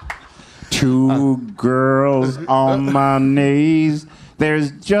Two girls on my knees. There's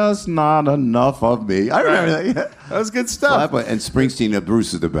just not enough of me. I remember that. That was good stuff. And Springsteen,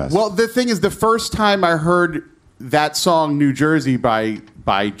 Bruce is the best. Well, the thing is, the first time I heard that song, New Jersey, by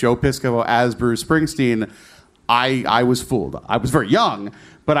Joe Piscopo as Bruce Springsteen, I was fooled. I was very young,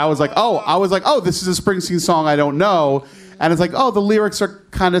 but I was like, this is a Springsteen song I don't know. And it's like, the lyrics are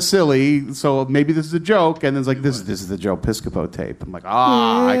kind of silly, so maybe this is a joke. And then it's like, this is the Joe Piscopo tape. I'm like,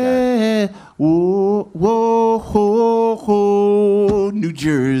 I got it. Whoa, whoa, whoa, whoa, New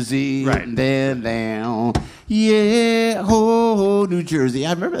Jersey. Right. Down. Yeah, oh, New Jersey.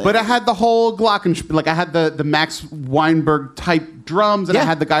 I remember that. But I had the whole Glockenspiel. I had the Max Weinberg type drums, and I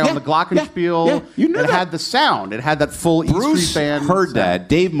had the guy on the Glockenspiel. Yeah. You knew it had the sound. It had that full Bruce E Street Band. heard sound. that.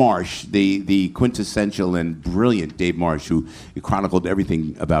 Dave Marsh, the quintessential and brilliant Dave Marsh, who chronicled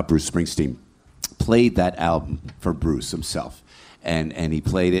everything about Bruce Springsteen, played that album for Bruce himself. And he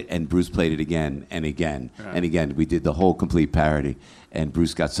played it, and Bruce played it again and again and again. We did the whole complete parody, and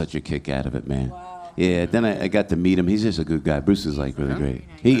Bruce got such a kick out of it, man. Wow. Yeah, then I got to meet him. He's just a good guy. Bruce is really great.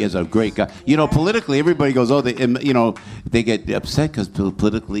 He is a great guy. Politically, everybody goes, they get upset because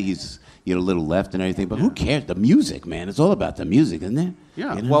politically a little left and everything. But who cares? The music, man. It's all about the music, isn't it?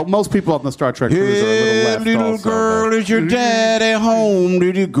 Yeah. You know? Well, most people on the Star Trek cruise are a little left. Little also, girl, is your daddy home?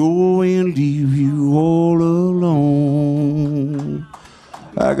 Did he go and leave you all alone?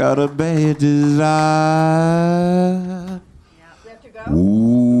 I got a bad desire.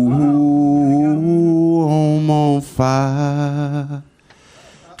 Ooh, I'm on fire.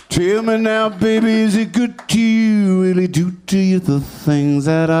 Tell me now, baby, is it good to you? Really do to you the things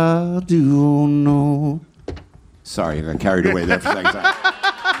that I do? Oh, no. Sorry, I got carried away there for a second time.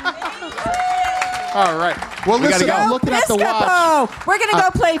 All right. Well, listen, I'm looking at the watch. We're going to go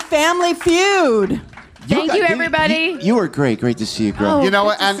play Family Feud. Thank you, everybody. You were great. Great to see you, girl. Oh, You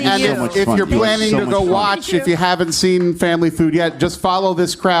know, and So much if fun. you're You were planning so to much go fun. watch, if you haven't seen Family Food yet, just follow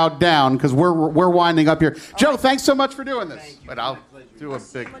this crowd down because we're winding up here. Joe, thanks so much for doing this. But I'll do a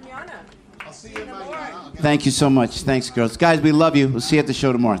big. I'll see you in Thank you so much. Thanks, girls. Guys, we love you. We'll see you at the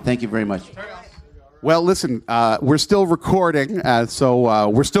show tomorrow. Thank you very much. Well, listen, we're still recording, so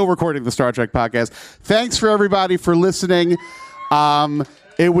we're still recording the Star Trek podcast. Thanks for everybody for listening.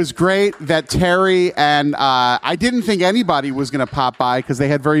 It was great that Terry and I didn't think anybody was going to pop by because they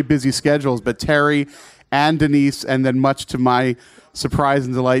had very busy schedules, but Terry and Denise, and then much to my surprise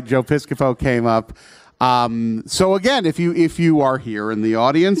and delight, Joe Piscopo came up. So again, if you are here in the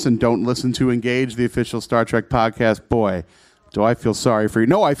audience and don't listen to Engage, the official Star Trek podcast, boy, do I feel sorry for you.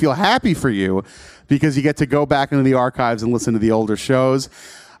 No, I feel happy for you because you get to go back into the archives and listen to the older shows.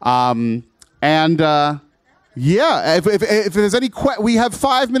 Yeah, if there's any we have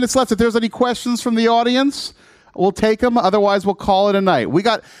 5 minutes left. If there's any questions from the audience, we'll take them. Otherwise, we'll call it a night. We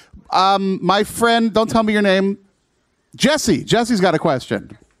got my friend, don't tell me your name, Jesse. Jesse's got a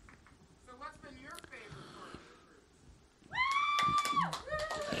question. So what's been your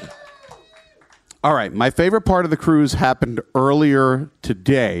favorite? All right, my favorite part of the cruise happened earlier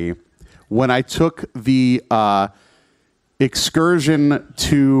today when I took the excursion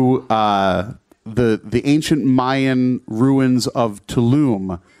to the ancient Mayan ruins of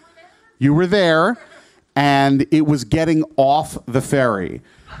Tulum. You were there, and it was getting off the ferry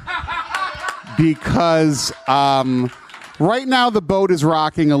because right now the boat is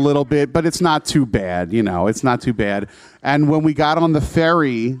rocking a little bit, but it's not too bad. It's not too bad. And when we got on the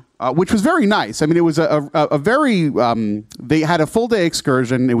ferry, which was very nice. I mean, it was a very, they had a full day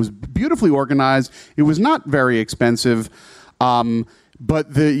excursion. It was beautifully organized. It was not very expensive. But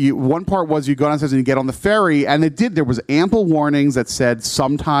one part was you go downstairs and you get on the ferry, and there was ample warnings that said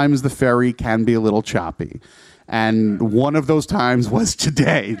sometimes the ferry can be a little choppy. And one of those times was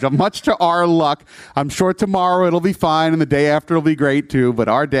today. Much to our luck, I'm sure tomorrow it'll be fine, and the day after it'll be great too. But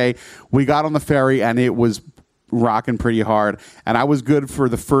our day, we got on the ferry, and it was rocking pretty hard. And I was good for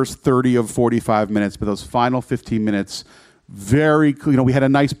the first 30 of 45 minutes, but those final 15 minutes, we had a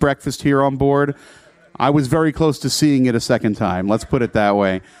nice breakfast here on board. I was very close to seeing it a second time. Let's put it that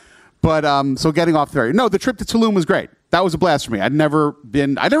way. But so getting off the ferry. No, the trip to Tulum was great. That was a blast for me. I'd never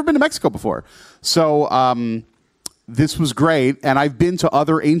been to Mexico before. So this was great. And I've been to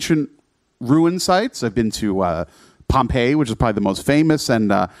other ancient ruin sites. I've been to Pompeii, which is probably the most famous,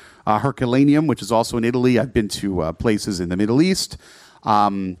 and Herculaneum, which is also in Italy. I've been to places in the Middle East,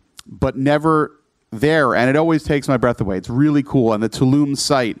 but never there. And it always takes my breath away. It's really cool. And the Tulum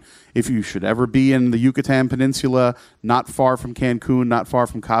site, if you should ever be in the Yucatan Peninsula, not far from Cancun, not far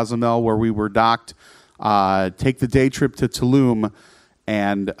from Cozumel, where we were docked, take the day trip to Tulum,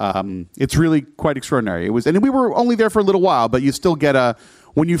 and it's really quite extraordinary. And we were only there for a little while, but you still get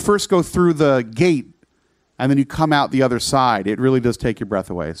when you first go through the gate and then you come out the other side, it really does take your breath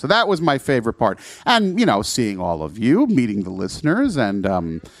away. So that was my favorite part. And, seeing all of you, meeting the listeners,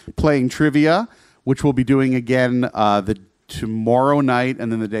 and playing trivia, which we'll be doing again tomorrow night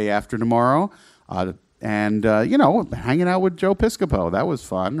and then the day after tomorrow. Hanging out with Joe Piscopo. That was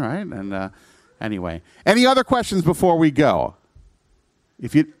fun, right? And anyway. Any other questions before we go?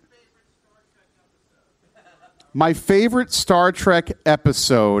 My favorite Star Trek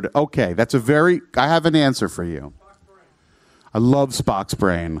episode. Okay, I have an answer for you. I love Spock's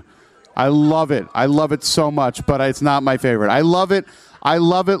brain. I love it. I love it so much, but it's not my favorite. I love it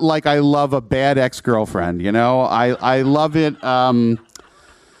like I love a bad ex-girlfriend, I love it.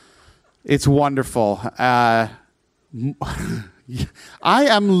 It's wonderful. I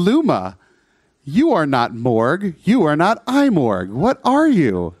am Luma. You are not Morg. You are not Imorg. What are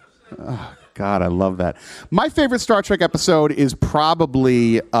you? Oh, God, I love that. My favorite Star Trek episode is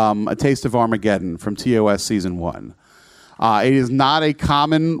probably A Taste of Armageddon from TOS Season 1. It is not a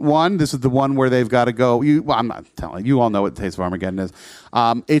common one. This is the one where they've got to go. I'm not telling you. You all know what Taste of Armageddon is.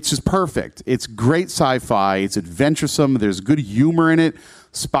 It's just perfect. It's great sci-fi. It's adventuresome. There's good humor in it.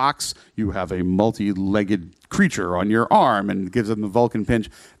 Spock's, you have a multi-legged creature on your arm, and gives them the Vulcan pinch.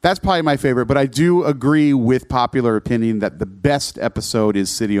 That's probably my favorite, but I do agree with popular opinion that the best episode is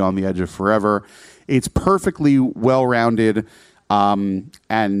City on the Edge of Forever. It's perfectly well-rounded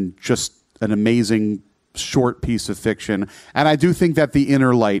and just an amazing short piece of fiction. And I do think that The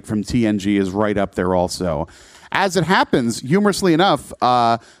Inner Light from TNG is right up there also. As it happens, humorously enough,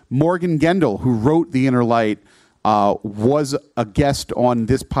 Morgan Gendel, who wrote The Inner Light, was a guest on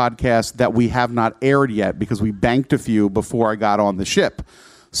this podcast that we have not aired yet because we banked a few before I got on the ship.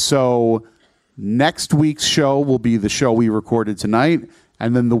 So next week's show will be the show we recorded tonight,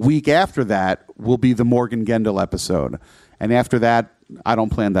 and then the week after that will be the Morgan Gendel episode. And after that, I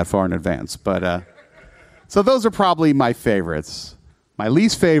don't plan that far in advance. But so those are probably my favorites. My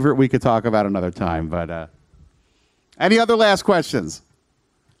least favorite we could talk about another time. But any other last questions?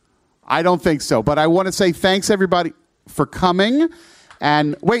 I don't think so. But I want to say thanks, everybody, for coming.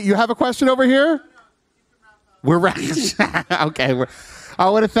 And wait, you have a question over here? We're right. Okay. I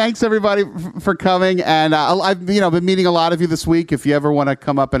want to thanks everybody for coming. And I've been meeting a lot of you this week. If you ever want to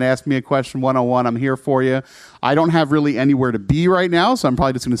come up and ask me a question one-on-one, I'm here for you. I don't have really anywhere to be right now, so I'm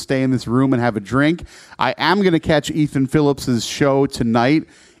probably just going to stay in this room and have a drink. I am going to catch Ethan Phillips' show tonight.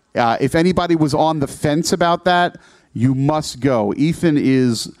 If anybody was on the fence about that, you must go. Ethan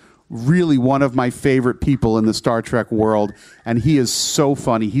is really one of my favorite people in the Star Trek world, and he is so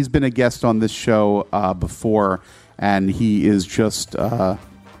funny. He's been a guest on this show before, and he is just a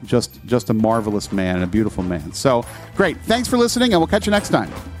marvelous man and a beautiful man. So great. Thanks for listening, and we'll catch you next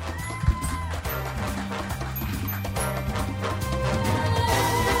time.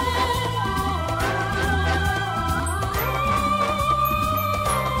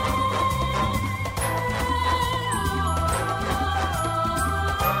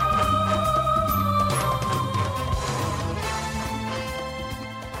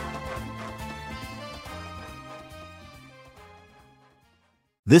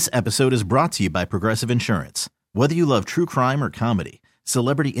 This episode is brought to you by Progressive Insurance. Whether you love true crime or comedy,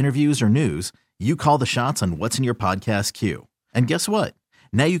 celebrity interviews or news, you call the shots on what's in your podcast queue. And guess what?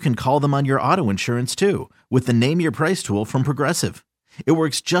 Now you can call them on your auto insurance too with the Name Your Price tool from Progressive. It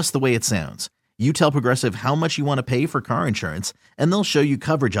works just the way it sounds. You tell Progressive how much you want to pay for car insurance, and they'll show you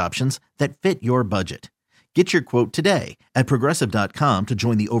coverage options that fit your budget. Get your quote today at Progressive.com to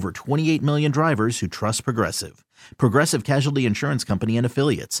join the over 28 million drivers who trust Progressive. Progressive Casualty Insurance Company and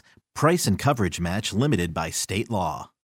Affiliates. Price and coverage match limited by state law.